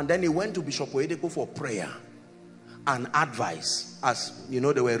 And then he went to Bishop Oyedeko for prayer and advice. As you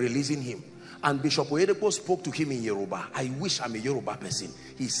know, they were releasing him. And Bishop Oyedeko spoke to him in Yoruba. I wish I'm a Yoruba person.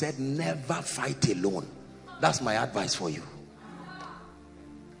 He said, never fight alone. That's my advice for you.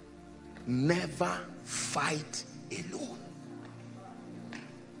 Never fight alone.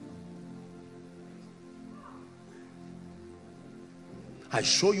 I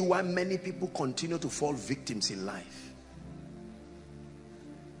show you why many people continue to fall victims in life.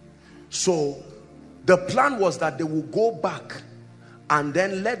 So the plan was that they will go back and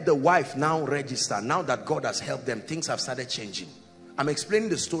then let the wife now register. Now that God has helped them, things have started changing. I'm explaining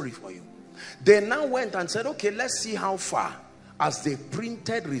the story for you. They now went and said, okay, let's see how far. As they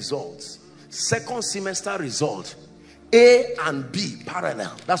printed results, second semester result, A and B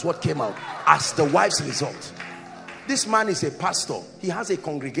parallel. That's what came out as the wife's result. This man is a pastor. He has a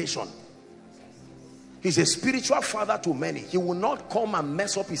congregation. He's a spiritual father to many. He will not come and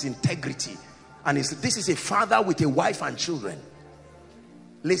mess up his integrity. And this is a father with a wife and children.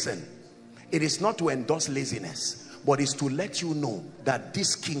 Listen, it is not to endorse laziness, but it's to let you know that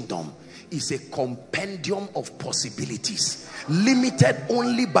this kingdom is a compendium of possibilities, limited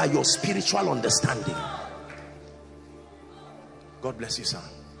only by your spiritual understanding. God bless you, sir.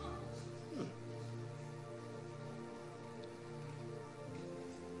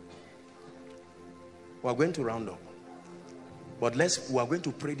 We're going to round up, but we are going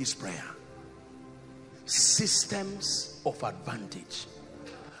to pray this prayer. Systems of advantage.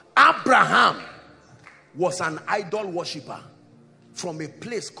 Abraham was an idol worshiper from a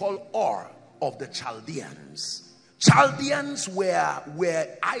place called Ur of the Chaldeans. Chaldeans were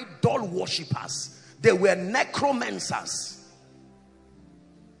idol worshippers. They were necromancers.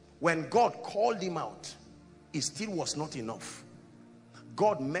 When God called him out it still was not enough.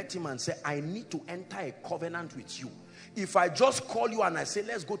 God met him and said, I need to enter a covenant with you. If I just call you and I say,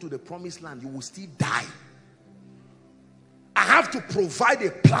 let's go to the promised land, you will still die. I have to provide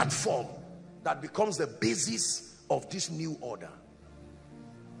a platform that becomes the basis of this new order.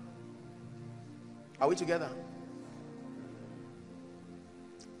 Are we together?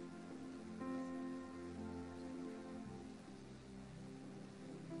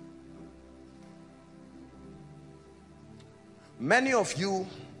 Many of you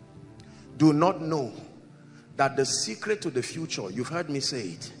do not know that the secret to the future, you've heard me say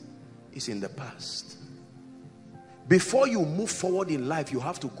it, is in the past. Before you move forward in life, you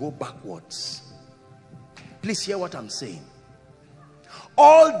have to go backwards. Please hear what I'm saying.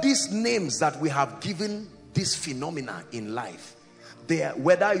 All these names that we have given this phenomena in life,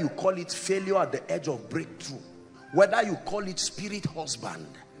 whether you call it failure at the edge of breakthrough, whether you call it spirit husband,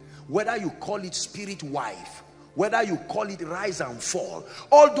 whether you call it spirit wife, whether you call it rise and fall,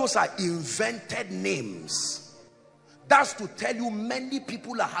 all those are invented names. That's to tell you many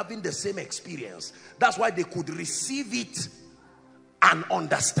people are having the same experience. That's why they could receive it and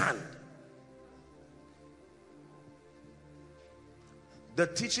understand. The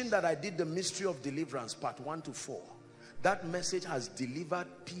teaching that I did, the mystery of deliverance, part 1 to 4, that message has delivered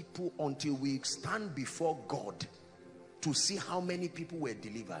people until we stand before God to see how many people were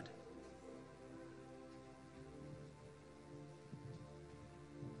delivered.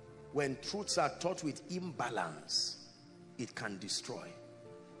 When truths are taught with imbalance, it can destroy.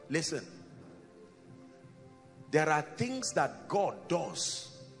 Listen, there are things that God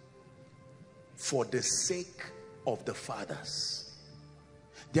does for the sake of the fathers.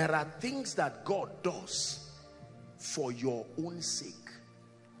 There are things that God does for your own sake.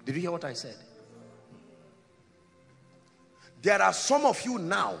 Did you hear what I said? There are some of you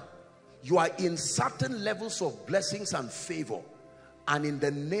now, you are in certain levels of blessings and favor, and in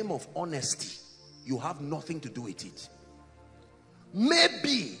the name of honesty, you have nothing to do with it.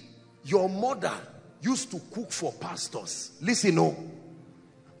 Maybe your mother used to cook for pastors. Listen, no.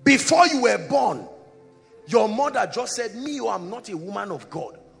 Before you were born, your mother just said, me, I'm not a woman of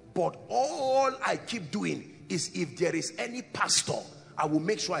God, but all I keep doing is if there is any pastor, I will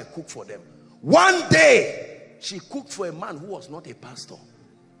make sure I cook for them. One day, she cooked for a man who was not a pastor.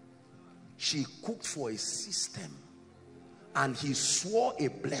 She cooked for a system. And he swore a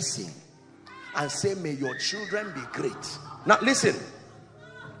blessing and said, may your children be great. Now listen,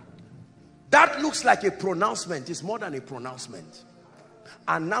 that looks like a pronouncement. It's more than a pronouncement.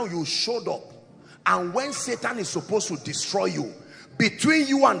 And now you showed up, and when Satan is supposed to destroy you, between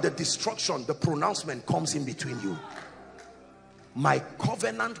you and the destruction, the pronouncement comes in between you. My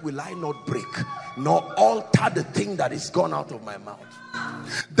covenant will I not break, nor alter the thing that is gone out of my mouth.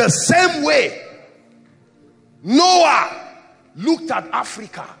 The same way Noah looked at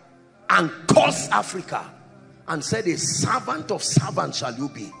Africa and cursed Africa and said, a servant of servants shall you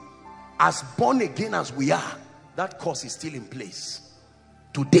be. As born again as we are, that curse is still in place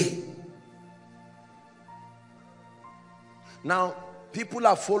today. Now, people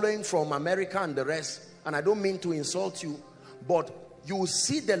are following from America and the rest, and I don't mean to insult you, but you will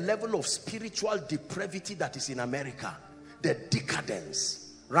see the level of spiritual depravity that is in America, the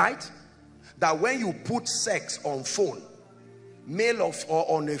decadence, right? That when you put sex on phone, male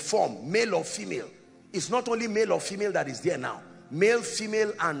or on a form, male or female, it's not only male or female that is there now, male,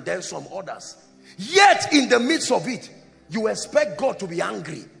 female, and then some others. Yet in the midst of it, you expect God to be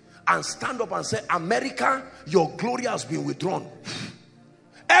angry and stand up and say, America, your glory has been withdrawn.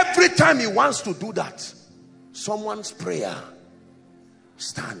 Every time he wants to do that, someone's prayer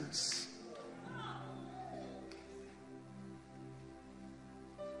stands.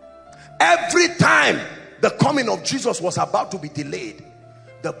 Every time the coming of Jesus was about to be delayed,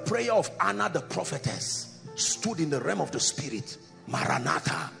 the prayer of Anna the prophetess stood in the realm of the spirit.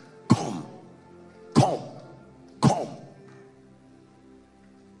 Maranatha, come, come, come.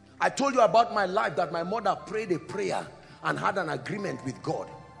 I told you about my life, that my mother prayed a prayer and had an agreement with God.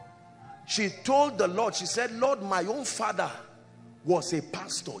 She told the Lord, she said, Lord, my own father was a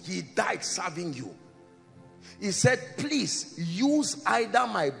pastor. He died serving you. He said, please use either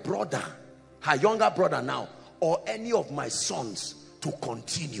my brother, her younger brother now, or any of my sons to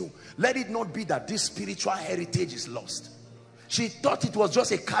continue. Let it not be that this spiritual heritage is lost. She thought it was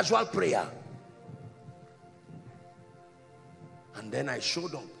just a casual prayer. And then I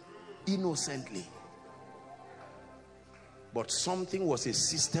showed up innocently. But something was a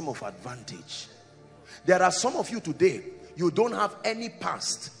system of advantage. There are some of you today, you don't have any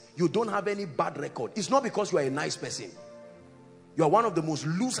past. You don't have any bad record. It's not because you are a nice person. You are one of the most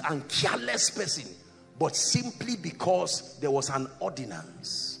loose and careless person. but simply because there was an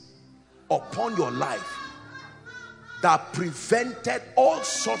ordinance upon your life that prevented all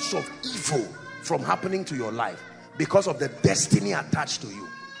sorts of evil from happening to your life because of the destiny attached to you.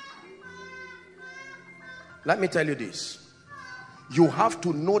 Let me tell you this. You have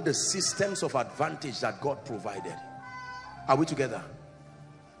to know the systems of advantage that God provided. Are we together?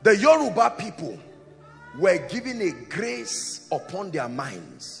 The Yoruba people were given a grace upon their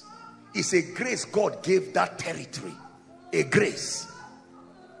minds. It's a grace God gave that territory. A grace.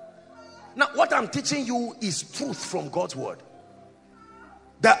 Now, what I'm teaching you is truth from God's word.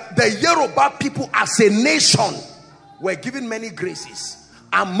 The Yoruba people as a nation were given many graces.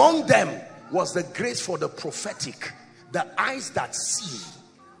 Among them was the grace for the prophetic, the eyes that see,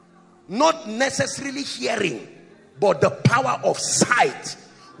 not necessarily hearing, but the power of sight,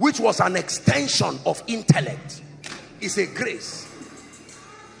 which was an extension of intellect. Is a grace.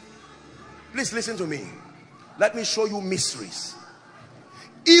 Please listen to me. Let me show you mysteries.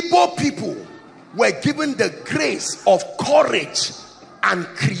 Igbo people were given the grace of courage and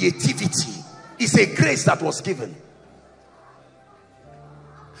creativity. It's a grace that was given.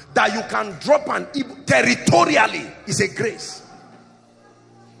 That you can drop an Igbo territorially is a grace.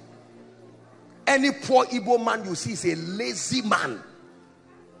 Any poor Igbo man you see is a lazy man,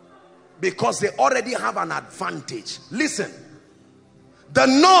 because they already have an advantage. Listen, the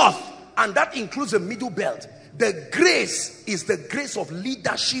north, and that includes the middle belt, the grace is the grace of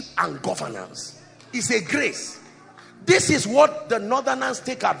leadership and governance. It's a grace. This is what the northerners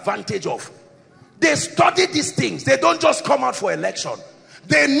take advantage of. They study these things. They don't just come out for election.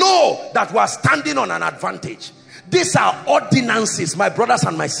 They know that we are standing on an advantage. These are ordinances, my brothers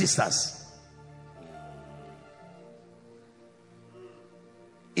and my sisters.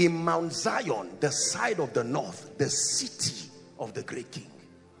 In Mount Zion, the side of the north, the city of the great king.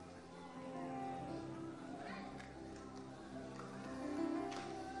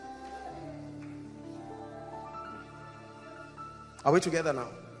 Are we together now?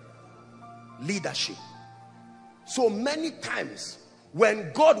 Leadership. So many times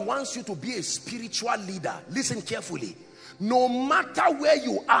when God wants you to be a spiritual leader, listen carefully. No matter where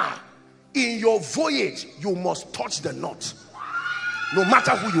you are in your voyage, you must touch the north. No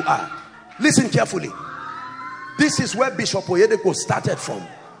matter who you are. Listen carefully. This is where Bishop Oyedepo started from.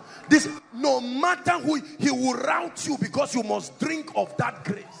 This, no matter who, he will route you, because you must drink of that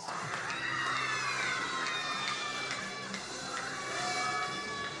grace.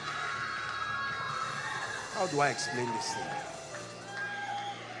 How do I explain this thing?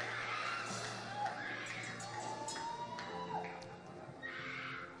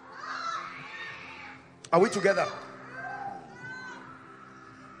 Are we together?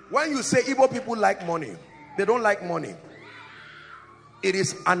 When you say Igbo people like money, they don't like money. It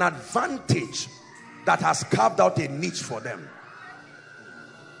is an advantage that has carved out a niche for them.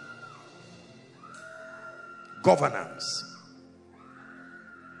 Governance.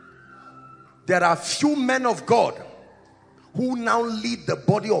 There are few men of God who now lead the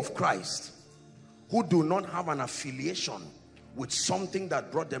body of Christ who do not have an affiliation with something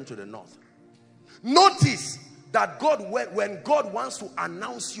that brought them to the north. Notice that God, when God wants to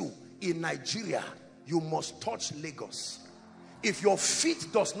announce you in Nigeria, you must touch Lagos. If your feet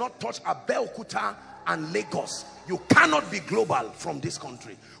does not touch Abeokuta and Lagos, you cannot be global from this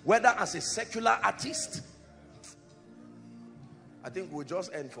country. Whether as a secular artist, I think we'll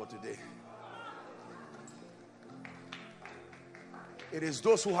just end for today. It is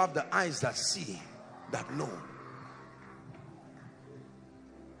those who have the eyes that see, that know.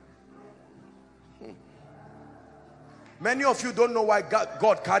 Many of you don't know why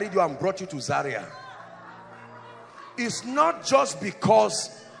God carried you and brought you to Zaria. It's not just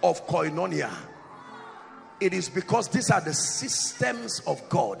because of koinonia. It is because these are the systems of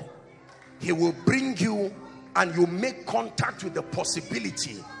God. He will bring you and you make contact with the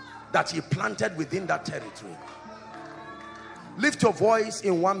possibility that he planted within that territory. Lift your voice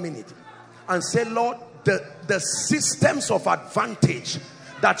in 1 minute and say, Lord, the systems of advantage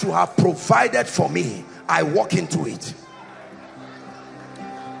that you have provided for me, I walk into it.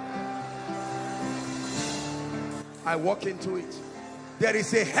 I walk into it. There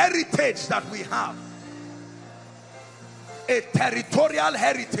is a heritage that we have. A territorial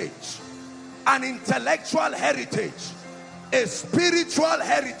heritage, an intellectual heritage, a spiritual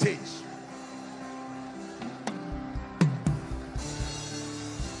heritage.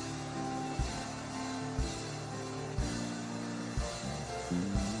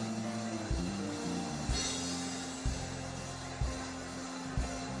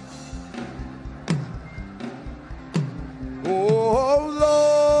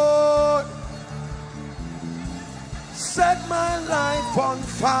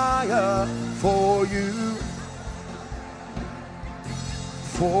 fire for you,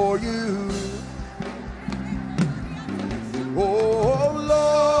 for you. Oh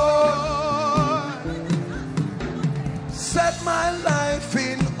Lord, set my life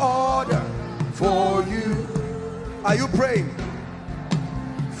in order for you. Are you praying?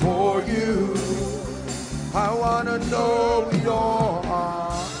 For you, I want to know your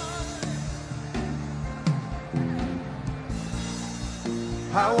heart.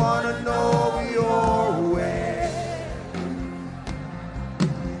 I want to know your way.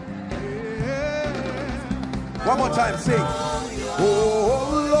 One more time, sing.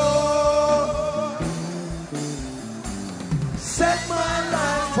 Oh Lord, set my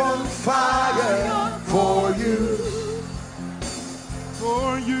life on fire for you.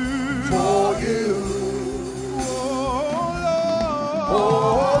 For you. For you.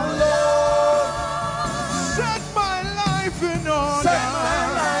 Oh Lord, set my life in order. Set my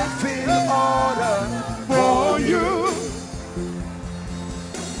life in order for you.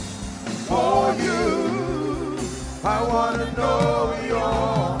 For you, I want to know your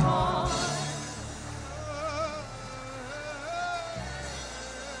heart.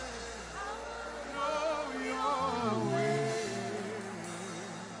 Know your way.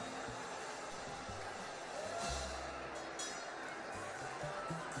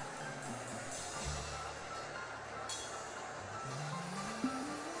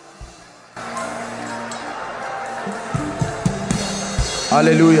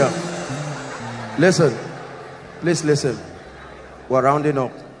 Hallelujah. Listen, please listen. We're rounding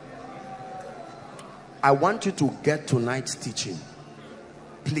up. I want you to get tonight's teaching.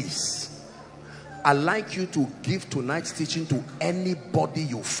 Please. I'd like you to give tonight's teaching to anybody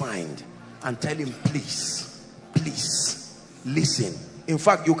you find and tell him, please, please, listen. In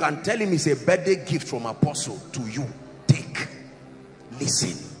fact, you can tell him it's a birthday gift from Apostle to you. Take.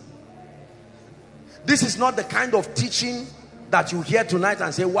 Listen. This is not the kind of teaching that you hear tonight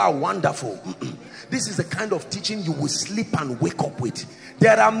and say, wow, wonderful. This is the kind of teaching you will sleep and wake up with.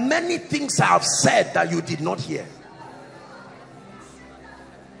 There are many things I have said that you did not hear.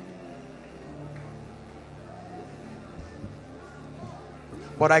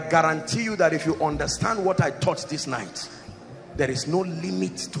 But I guarantee you that if you understand what I taught this night, there is no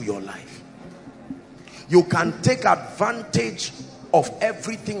limit to your life. You can take advantage of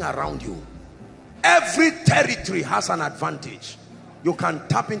everything around you. Every territory has an advantage. You can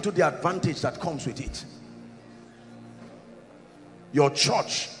tap into the advantage that comes with it. Your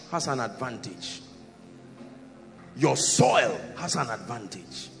church has an advantage. Your soil has an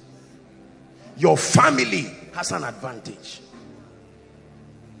advantage. Your family has an advantage.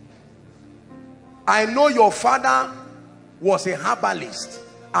 I know your father was a herbalist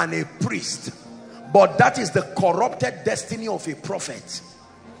and a priest, but that is the corrupted destiny of a prophet.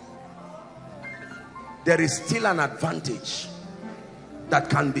 There is still an advantage that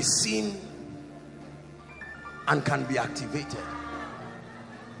can be seen and can be activated.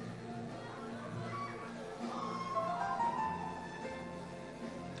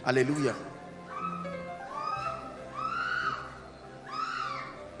 Hallelujah.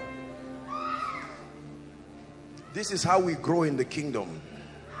 This is how we grow in the kingdom.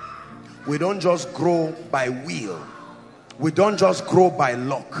 We don't just grow by will. We don't just grow by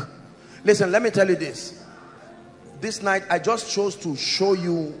luck. Listen, let me tell you this. This night, I just chose to show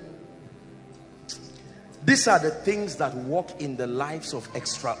you. These are the things that work in the lives of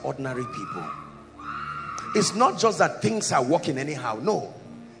extraordinary people. It's not just that things are working anyhow. No.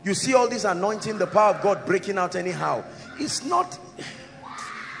 You see all this anointing, the power of God breaking out anyhow. It's not.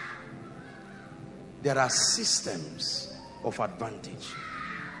 There are systems of advantage.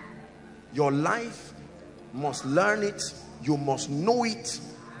 Your life must learn it. You must know it.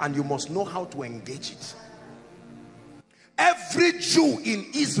 And you must know how to engage it. Every Jew in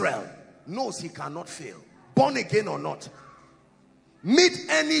Israel knows he cannot fail, born again or not. Meet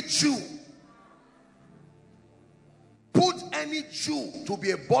any Jew, put any Jew to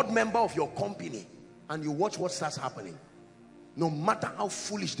be a board member of your company, and you watch what starts happening. No matter how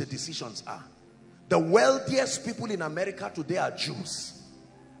foolish the decisions are. The wealthiest people in America today are Jews.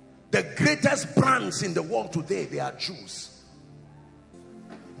 The greatest brands in the world today, they are Jews.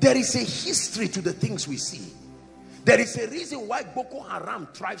 There is a history to the things we see. There is a reason why Boko Haram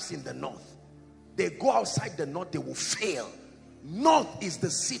thrives in the north. They go outside the north, they will fail. North is the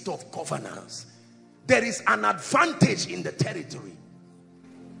seat of governance. There is an advantage in the territory.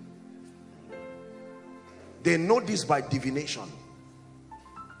 They know this by divination.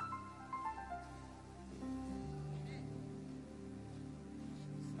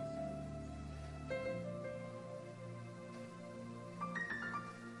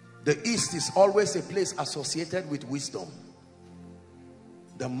 The East is always a place associated with wisdom.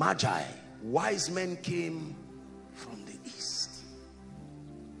 The Magi, wise men, came from the East.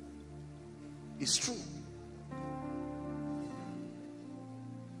 It's true.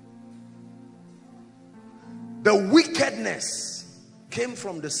 The wickedness came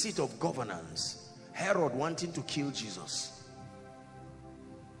from the seat of governance. Herod wanting to kill Jesus.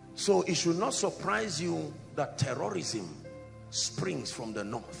 So it should not surprise you that terrorism springs from the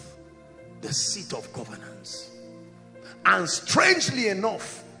north, the seat of governance. And strangely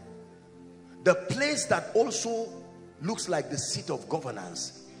enough, the place that also looks like the seat of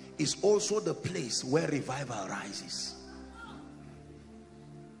governance is also the place where revival rises.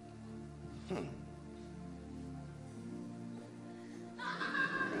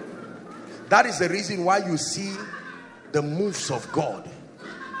 That is the reason why you see the moves of God,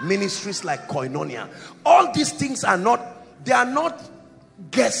 ministries like Koinonia. All these things are not, they are not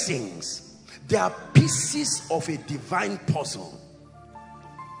guessings. They are pieces of a divine puzzle.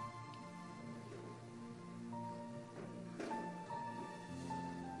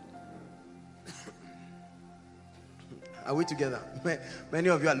 Are we together? Many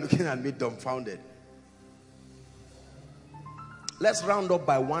of you are looking at me dumbfounded. Let's round up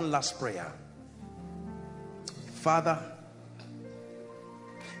by one last prayer. Father,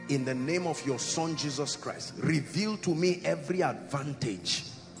 in the name of your Son Jesus Christ, reveal to me every advantage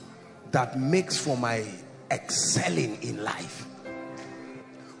that makes for my excelling in life.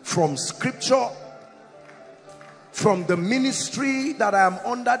 From scripture, from the ministry that I am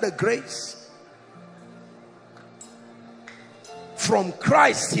under the grace, from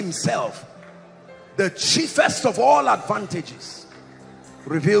Christ himself, the chiefest of all advantages.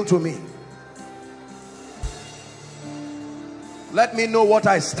 Reveal to me. Let me know what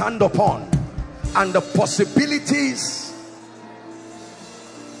I stand upon and the possibilities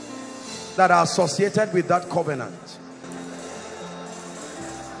that are associated with that covenant.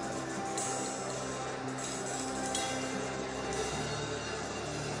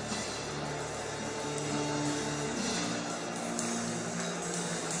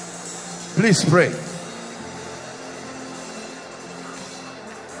 Please pray.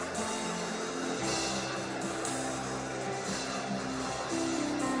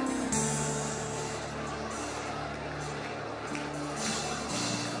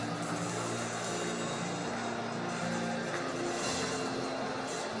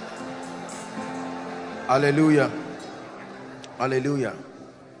 Hallelujah. Hallelujah.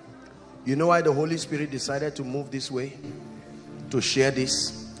 You know why the Holy Spirit decided to move this way? To share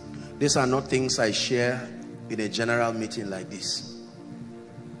this? These are not things I share in a general meeting like this.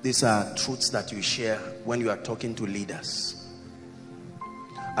 These are truths that you share when you are talking to leaders.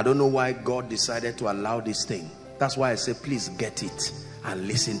 I don't know why God decided to allow this thing. That's why I say, please get it and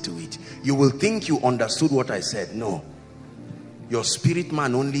listen to it. You will think you understood what I said. No. Your spirit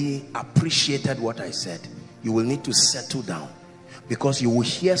man only appreciated what I said. You will need to settle down, because you will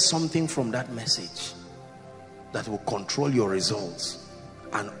hear something from that message that will control your results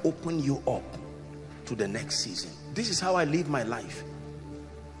and open you up to the next season. This is how I live my life.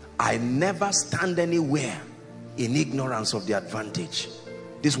 I never stand anywhere in ignorance of the advantage.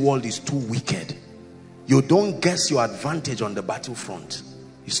 This world is too wicked. You don't guess your advantage on the battlefront.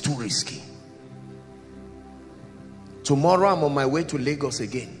 It's too risky. Tomorrow I'm on my way to Lagos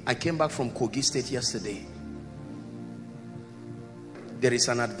again. I came back from Kogi State yesterday. There is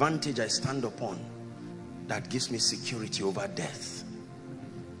an advantage I stand upon that gives me security over death.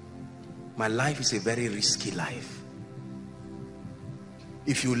 My life is a very risky life.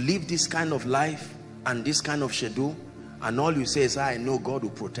 If you live this kind of life and this kind of schedule, and all you say is, I know God will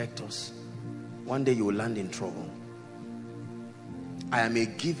protect us, one day you will land in trouble. I am a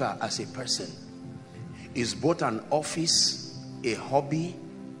giver as a person. Is both an office, a hobby,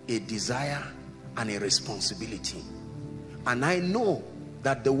 a desire, and a responsibility. And I know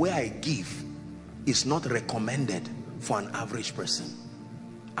that the way I give is not recommended for an average person.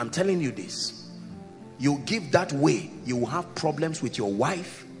 I'm telling you this. You give that way, you will have problems with your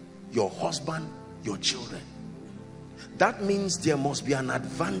wife, your husband, your children. That means there must be an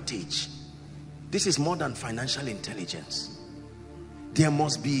advantage. This is more than financial intelligence. There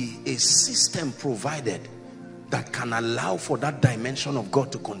must be a system provided that can allow for that dimension of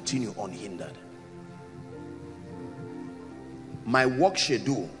God to continue unhindered. My work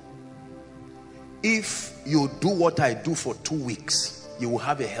schedule, if you do what I do for 2 weeks, you will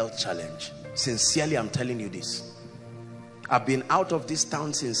have a health challenge. Sincerely, I'm telling you this. I've been out of this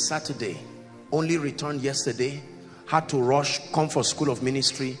town since Saturday, only returned yesterday, had to rush, come for school of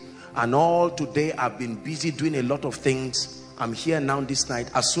ministry, and all today I've been busy doing a lot of things. I'm here now this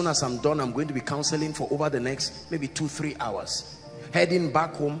night. As soon as I'm done, I'm going to be counseling for over the next maybe 2-3 hours. Heading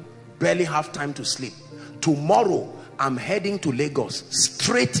back home, barely have time to sleep. Tomorrow, I'm heading to Lagos,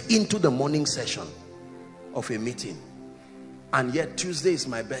 straight into the morning session of a meeting. And yet Tuesday is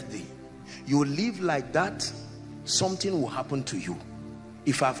my birthday. You live like that, something will happen to you.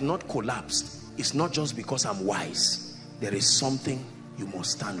 If I've not collapsed, it's not just because I'm wise. There is something you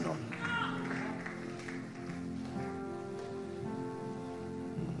must stand on.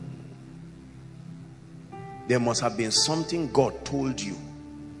 There must have been something God told you,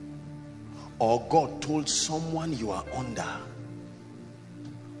 or God told someone you are under,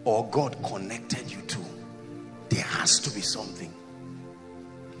 or God connected you to. There has to be something.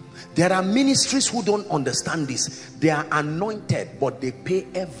 There are ministries who don't understand this. They are anointed, but they pay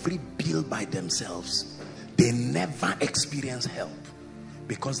every bill by themselves. They never experience help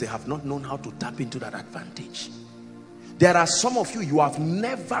because they have not known how to tap into that advantage. There are some of you, you have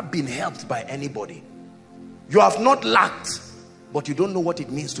never been helped by anybody. You have not lacked, but you don't know what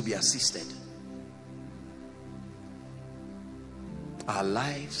it means to be assisted. Our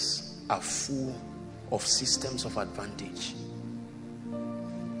lives are full of systems of advantage.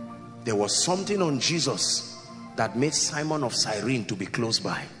 There was something on Jesus that made Simon of Cyrene to be close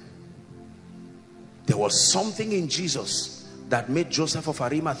by. There was something in Jesus that made Joseph of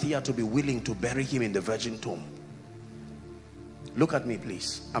Arimathea to be willing to bury him in the virgin tomb. Look at me,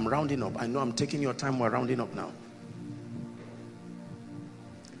 please. I'm rounding up. I know I'm taking your time. We're rounding up now.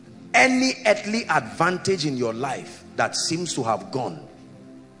 Any earthly advantage in your life that seems to have gone,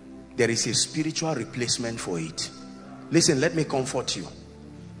 there is a spiritual replacement for it. Listen, let me comfort you.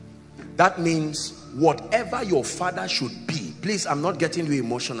 That means whatever your father should be, please, I'm not getting you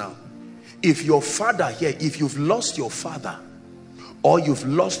emotional. If your father here, if you've lost your father, or you've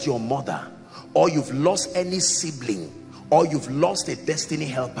lost your mother, or you've lost any sibling, or you've lost a destiny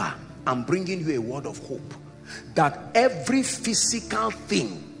helper, I'm bringing you a word of hope that every physical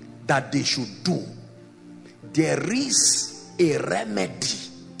thing that they should do, there is a remedy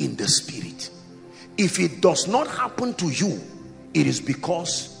in the spirit. If it does not happen to you, it is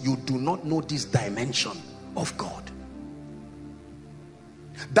because you do not know this dimension of God.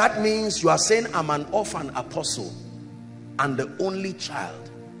 That means you are saying, I'm an orphan apostle and the only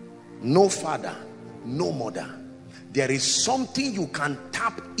child, no father, no mother. There is something you can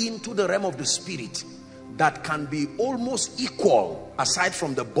tap into the realm of the spirit that can be almost equal, aside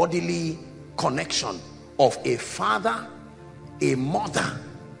from the bodily connection of a father, a mother.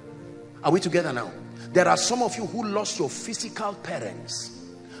 Are we together now? There are some of you who lost your physical parents,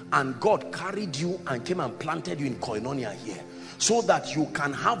 and God carried you and came and planted you in koinonia here, so that you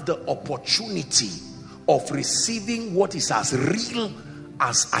can have the opportunity of receiving what is as real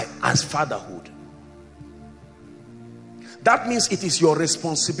as fatherhood. That means it is your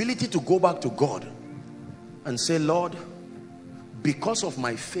responsibility to go back to God and say, Lord, because of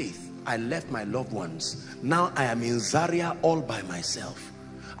my faith, I left my loved ones. Now I am in Zaria all by myself.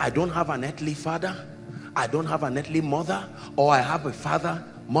 I don't have an earthly father. I don't have an earthly mother, or I have a father,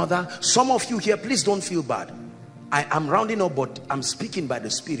 mother. Some of you here, please don't feel bad. I am rounding up, but I'm speaking by the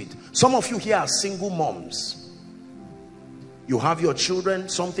Spirit. Some of you here are single moms. You have your children,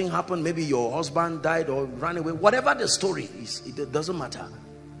 something happened, maybe your husband died or ran away, whatever the story is, it doesn't matter.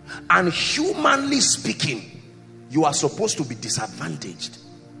 And humanly speaking, you are supposed to be disadvantaged.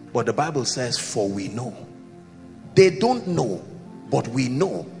 But the Bible says, for we know. They don't know, but we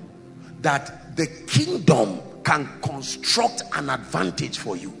know that the kingdom can construct an advantage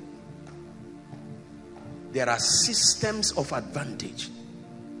for you. There are systems of advantage.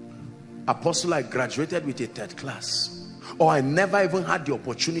 Apostle, I graduated with a 3rd class, or I never even had the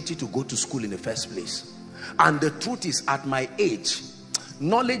opportunity to go to school in the first place. And the truth is, at my age,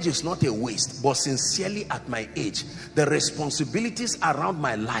 knowledge is not a waste, but sincerely at my age, the responsibilities around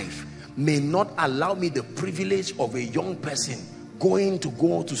my life may not allow me the privilege of a young person going to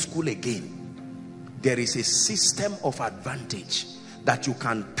go to school again. There is a system of advantage that you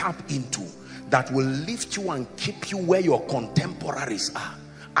can tap into that will lift you and keep you where your contemporaries are,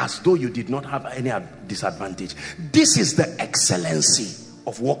 as though you did not have any disadvantage. This is the excellency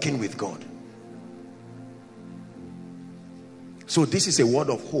of walking with God. So this is a word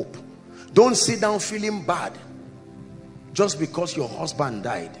of hope. Don't sit down feeling bad just because your husband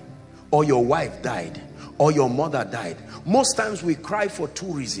died, or your wife died, or your mother died. Most times we cry for 2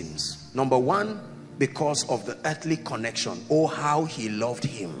 reasons. Number 1, because of the earthly connection. Oh, how he loved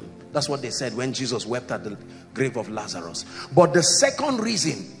him. That's what they said when Jesus wept at the grave of Lazarus. But the second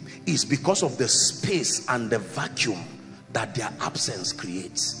reason is because of the space and the vacuum that their absence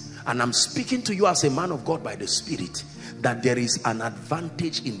creates. And I'm speaking to you as a man of God by the Spirit, that there is an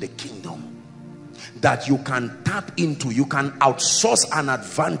advantage in the kingdom that you can tap into. You can outsource an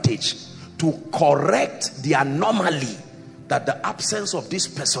advantage to correct the anomaly that the absence of these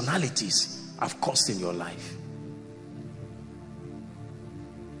personalities have caused in your life.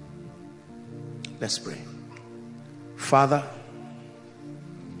 Let's pray. Father,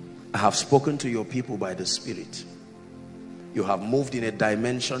 I have spoken to your people by the Spirit. You have moved in a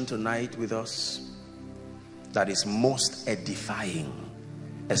dimension tonight with us that is most edifying,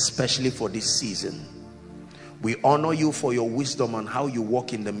 especially for this season. We honor you for your wisdom and how you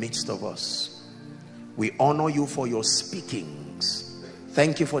walk in the midst of us. We honor you for your speakings.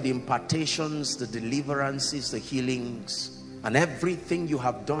 Thank you for the impartations, the deliverances, the healings, and everything you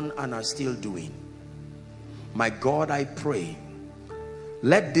have done and are still doing. My God, I pray,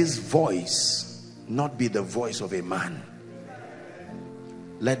 let this voice not be the voice of a man.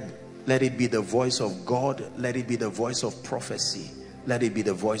 Let it be the voice of God. Let it be the voice of prophecy. Let it be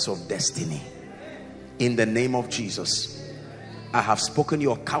the voice of destiny. In the name of Jesus, I have spoken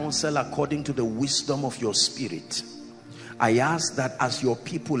your counsel according to the wisdom of your Spirit. I ask that as your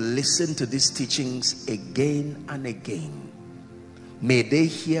people listen to these teachings again and again, may they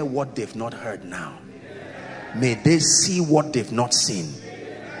hear what they've not heard now. May they see what they've not seen.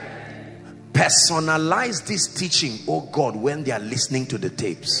 Personalize this teaching, oh God, when they are listening to the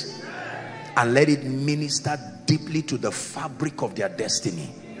tapes, and let it minister deeply to the fabric of their destiny.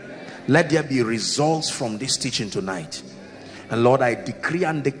 Let there be results from this teaching tonight. And Lord, I decree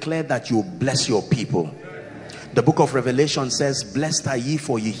and declare that you bless your people. The book of Revelation says, blessed are ye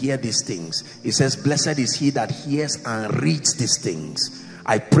for ye hear these things. It says, blessed is he that hears and reads these things.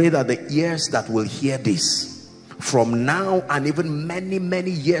 I pray that the ears that will hear this from now and even many, many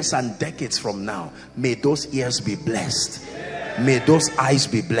years and decades from now, may those ears be blessed. May those eyes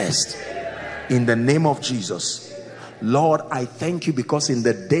be blessed. In the name of Jesus. Lord, I thank you because in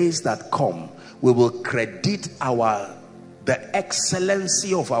the days that come, we will credit the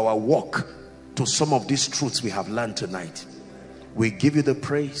excellency of our walk to some of these truths we have learned tonight. We give you the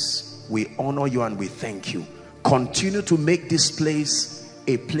praise, we honor you, and we thank you. Continue to make this place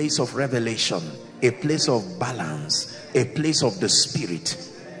a place of revelation, a place of balance, a place of the Spirit.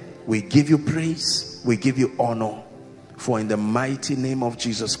 We give you praise, we give you honor, for in the mighty name of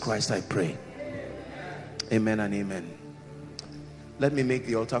Jesus Christ I pray. Amen and amen. Let me make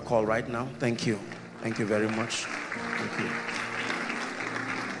the altar call right now. Thank you. Thank you very much. Thank you.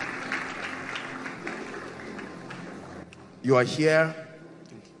 You are here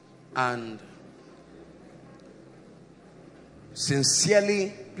and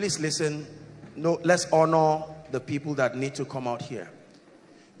sincerely, please listen. No, let's honor the people that need to come out here.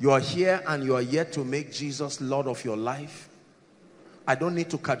 You are here and you are yet to make Jesus Lord of your life. I don't need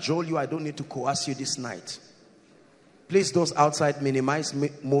to cajole you. I don't need to coerce you this night. Please, those outside, minimize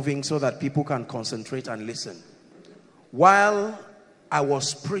moving so that people can concentrate and listen. While I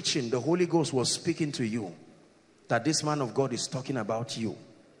was preaching, the Holy Ghost was speaking to you that this man of God is talking about you,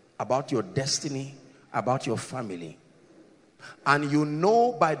 about your destiny, about your family. And you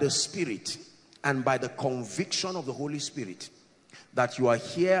know by the Spirit and by the conviction of the Holy Spirit that you are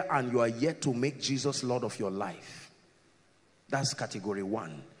here and you are yet to make Jesus Lord of your life. That's category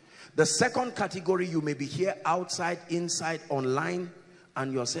one. The second category, you may be here outside, inside, online,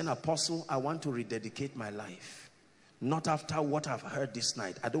 and you're saying, Apostle, I want to rededicate my life. Not after what I've heard this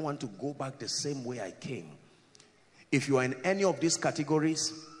night. I don't want to go back the same way I came. If you are in any of these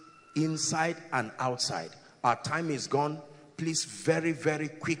categories, inside and outside, our time is gone. Please, very, very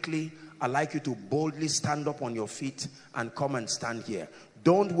quickly, I'd like you to boldly stand up on your feet and come and stand here.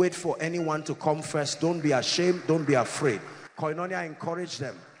 Don't wait for anyone to come first. Don't be ashamed. Don't be afraid. Koinonia, encourage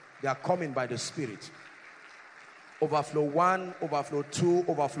them. They are coming by the Spirit. Overflow 1, overflow 2,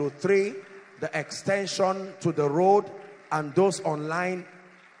 overflow 3, the extension to the road, and those online,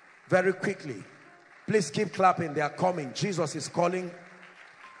 very quickly. Please keep clapping. They are coming. Jesus is calling.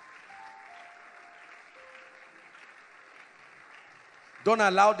 Don't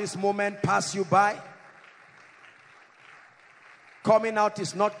allow this moment pass you by. Coming out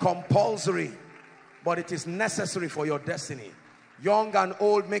is not compulsory, but it is necessary for your destiny. Young and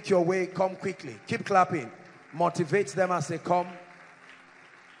old, make your way. Come quickly. Keep clapping. Motivate them as they come.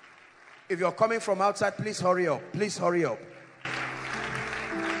 If you're coming from outside, please hurry up. Please hurry up.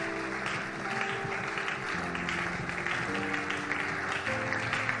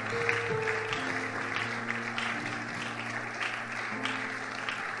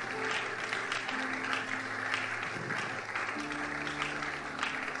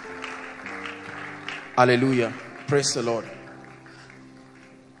 Hallelujah. Praise the Lord.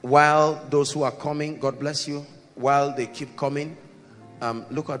 While those who are coming, God bless you. while they keep coming,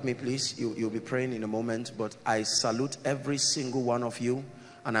 look at me please. You'll be praying in a moment, but I salute every single one of you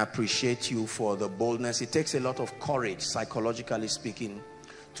and I appreciate you for the boldness. It takes a lot of courage, psychologically speaking,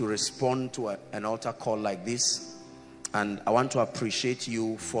 to respond to an altar call like this. And I want to appreciate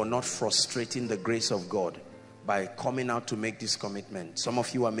you for not frustrating the grace of God by coming out to make this commitment. Some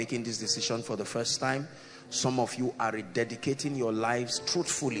of you are making this decision for the first time. Some of you are rededicating your lives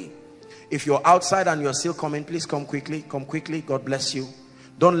truthfully. If you're outside and you're still coming, please come quickly. Come quickly. God bless you.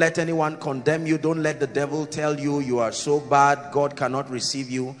 Don't let anyone condemn you. Don't let the devil tell you you are so bad, God cannot receive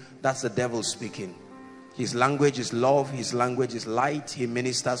you. That's the devil speaking. His language is love. His language is light. He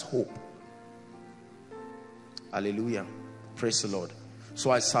ministers hope. Hallelujah. Praise the Lord.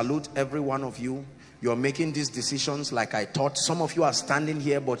 So I salute every one of you. You're making these decisions like I taught. Some of you are standing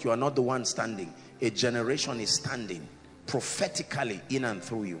here, but you are not the one standing. A generation is standing prophetically in and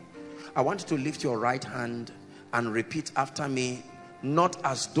through you. I want you to lift your right hand and repeat after me, not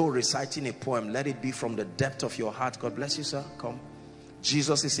as though reciting a poem. Let it be from the depth of your heart. God bless you, sir. Come.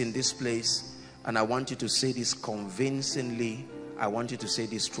 Jesus is in this place, and I want you to say this convincingly. I want you to say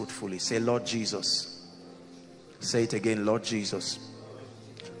this truthfully. Say, Lord Jesus. Say it again. Lord Jesus,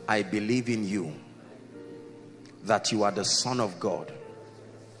 I believe in you, that you are the Son of God.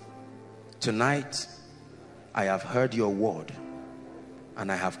 Tonight, I have heard your word,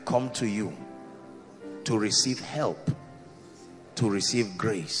 and I have come to you to receive help, to receive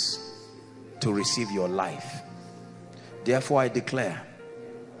grace, to receive your life. Therefore, I declare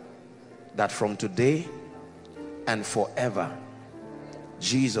that from today and forever,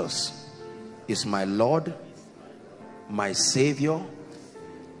 Jesus is my Lord, my Savior,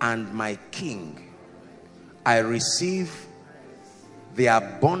 and my King. I receive the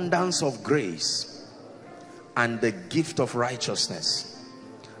abundance of grace and the gift of righteousness,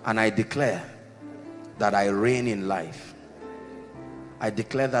 and I declare that I reign in life. I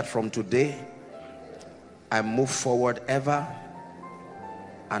declare that from today I move forward ever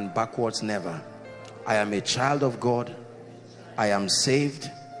and backwards never. I am a child of God. I am saved.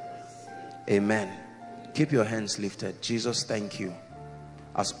 Amen. Keep your hands lifted. Jesus, thank you.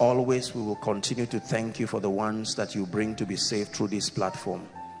 As always, we will continue to thank you for the ones that you bring to be saved through this platform.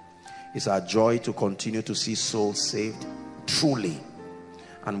 It's our joy to continue to see souls saved truly.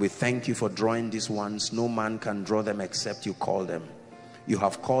 And we thank you for drawing these ones. No man can draw them except you call them. You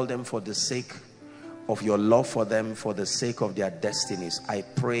have called them for the sake of your love for them, for the sake of their destinies. I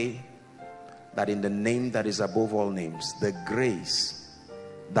pray that in the name that is above all names, the grace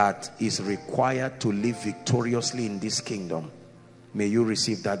that is required to live victoriously in this kingdom, may you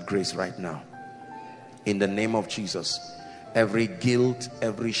receive that grace right now. In the name of Jesus. Every guilt,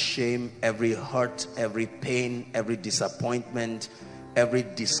 every shame, every hurt, every pain, every disappointment, every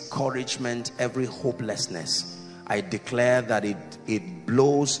discouragement, every hopelessness, I declare that it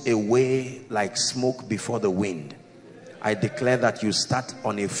blows away like smoke before the wind. I declare that you start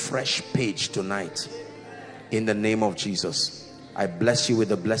on a fresh page tonight. In the name of Jesus. I bless you with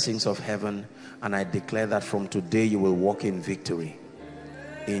the blessings of heaven, and I declare that from today you will walk in victory.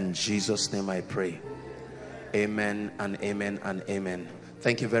 In Jesus' name I pray. Amen and amen and amen.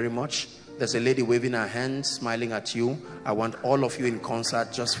 Thank you very much. There's a lady waving her hand, smiling at you. I want all of you in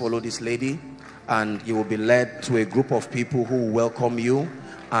concert, just follow this lady, and you will be led to a group of people who will welcome you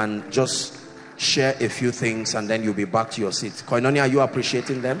and just share a few things, and then you'll be back to your seat. Koinonia, are you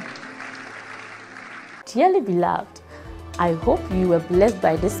appreciating them? Dearly beloved, I hope you were blessed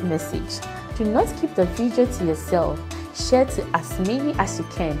by this message. Do not keep the video to yourself. Share to as many as you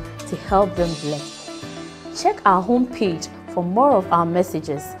can to help them bless. Check our homepage for more of our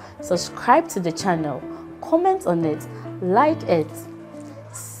messages. Subscribe to the channel, comment on it, like it.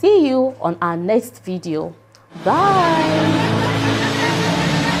 See you on our next video. Bye.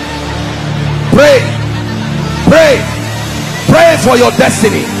 Pray for your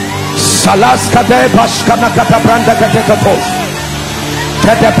destiny.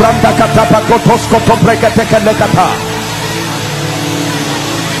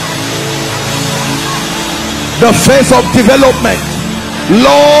 The phase of development.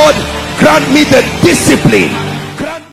 Lord, grant me the discipline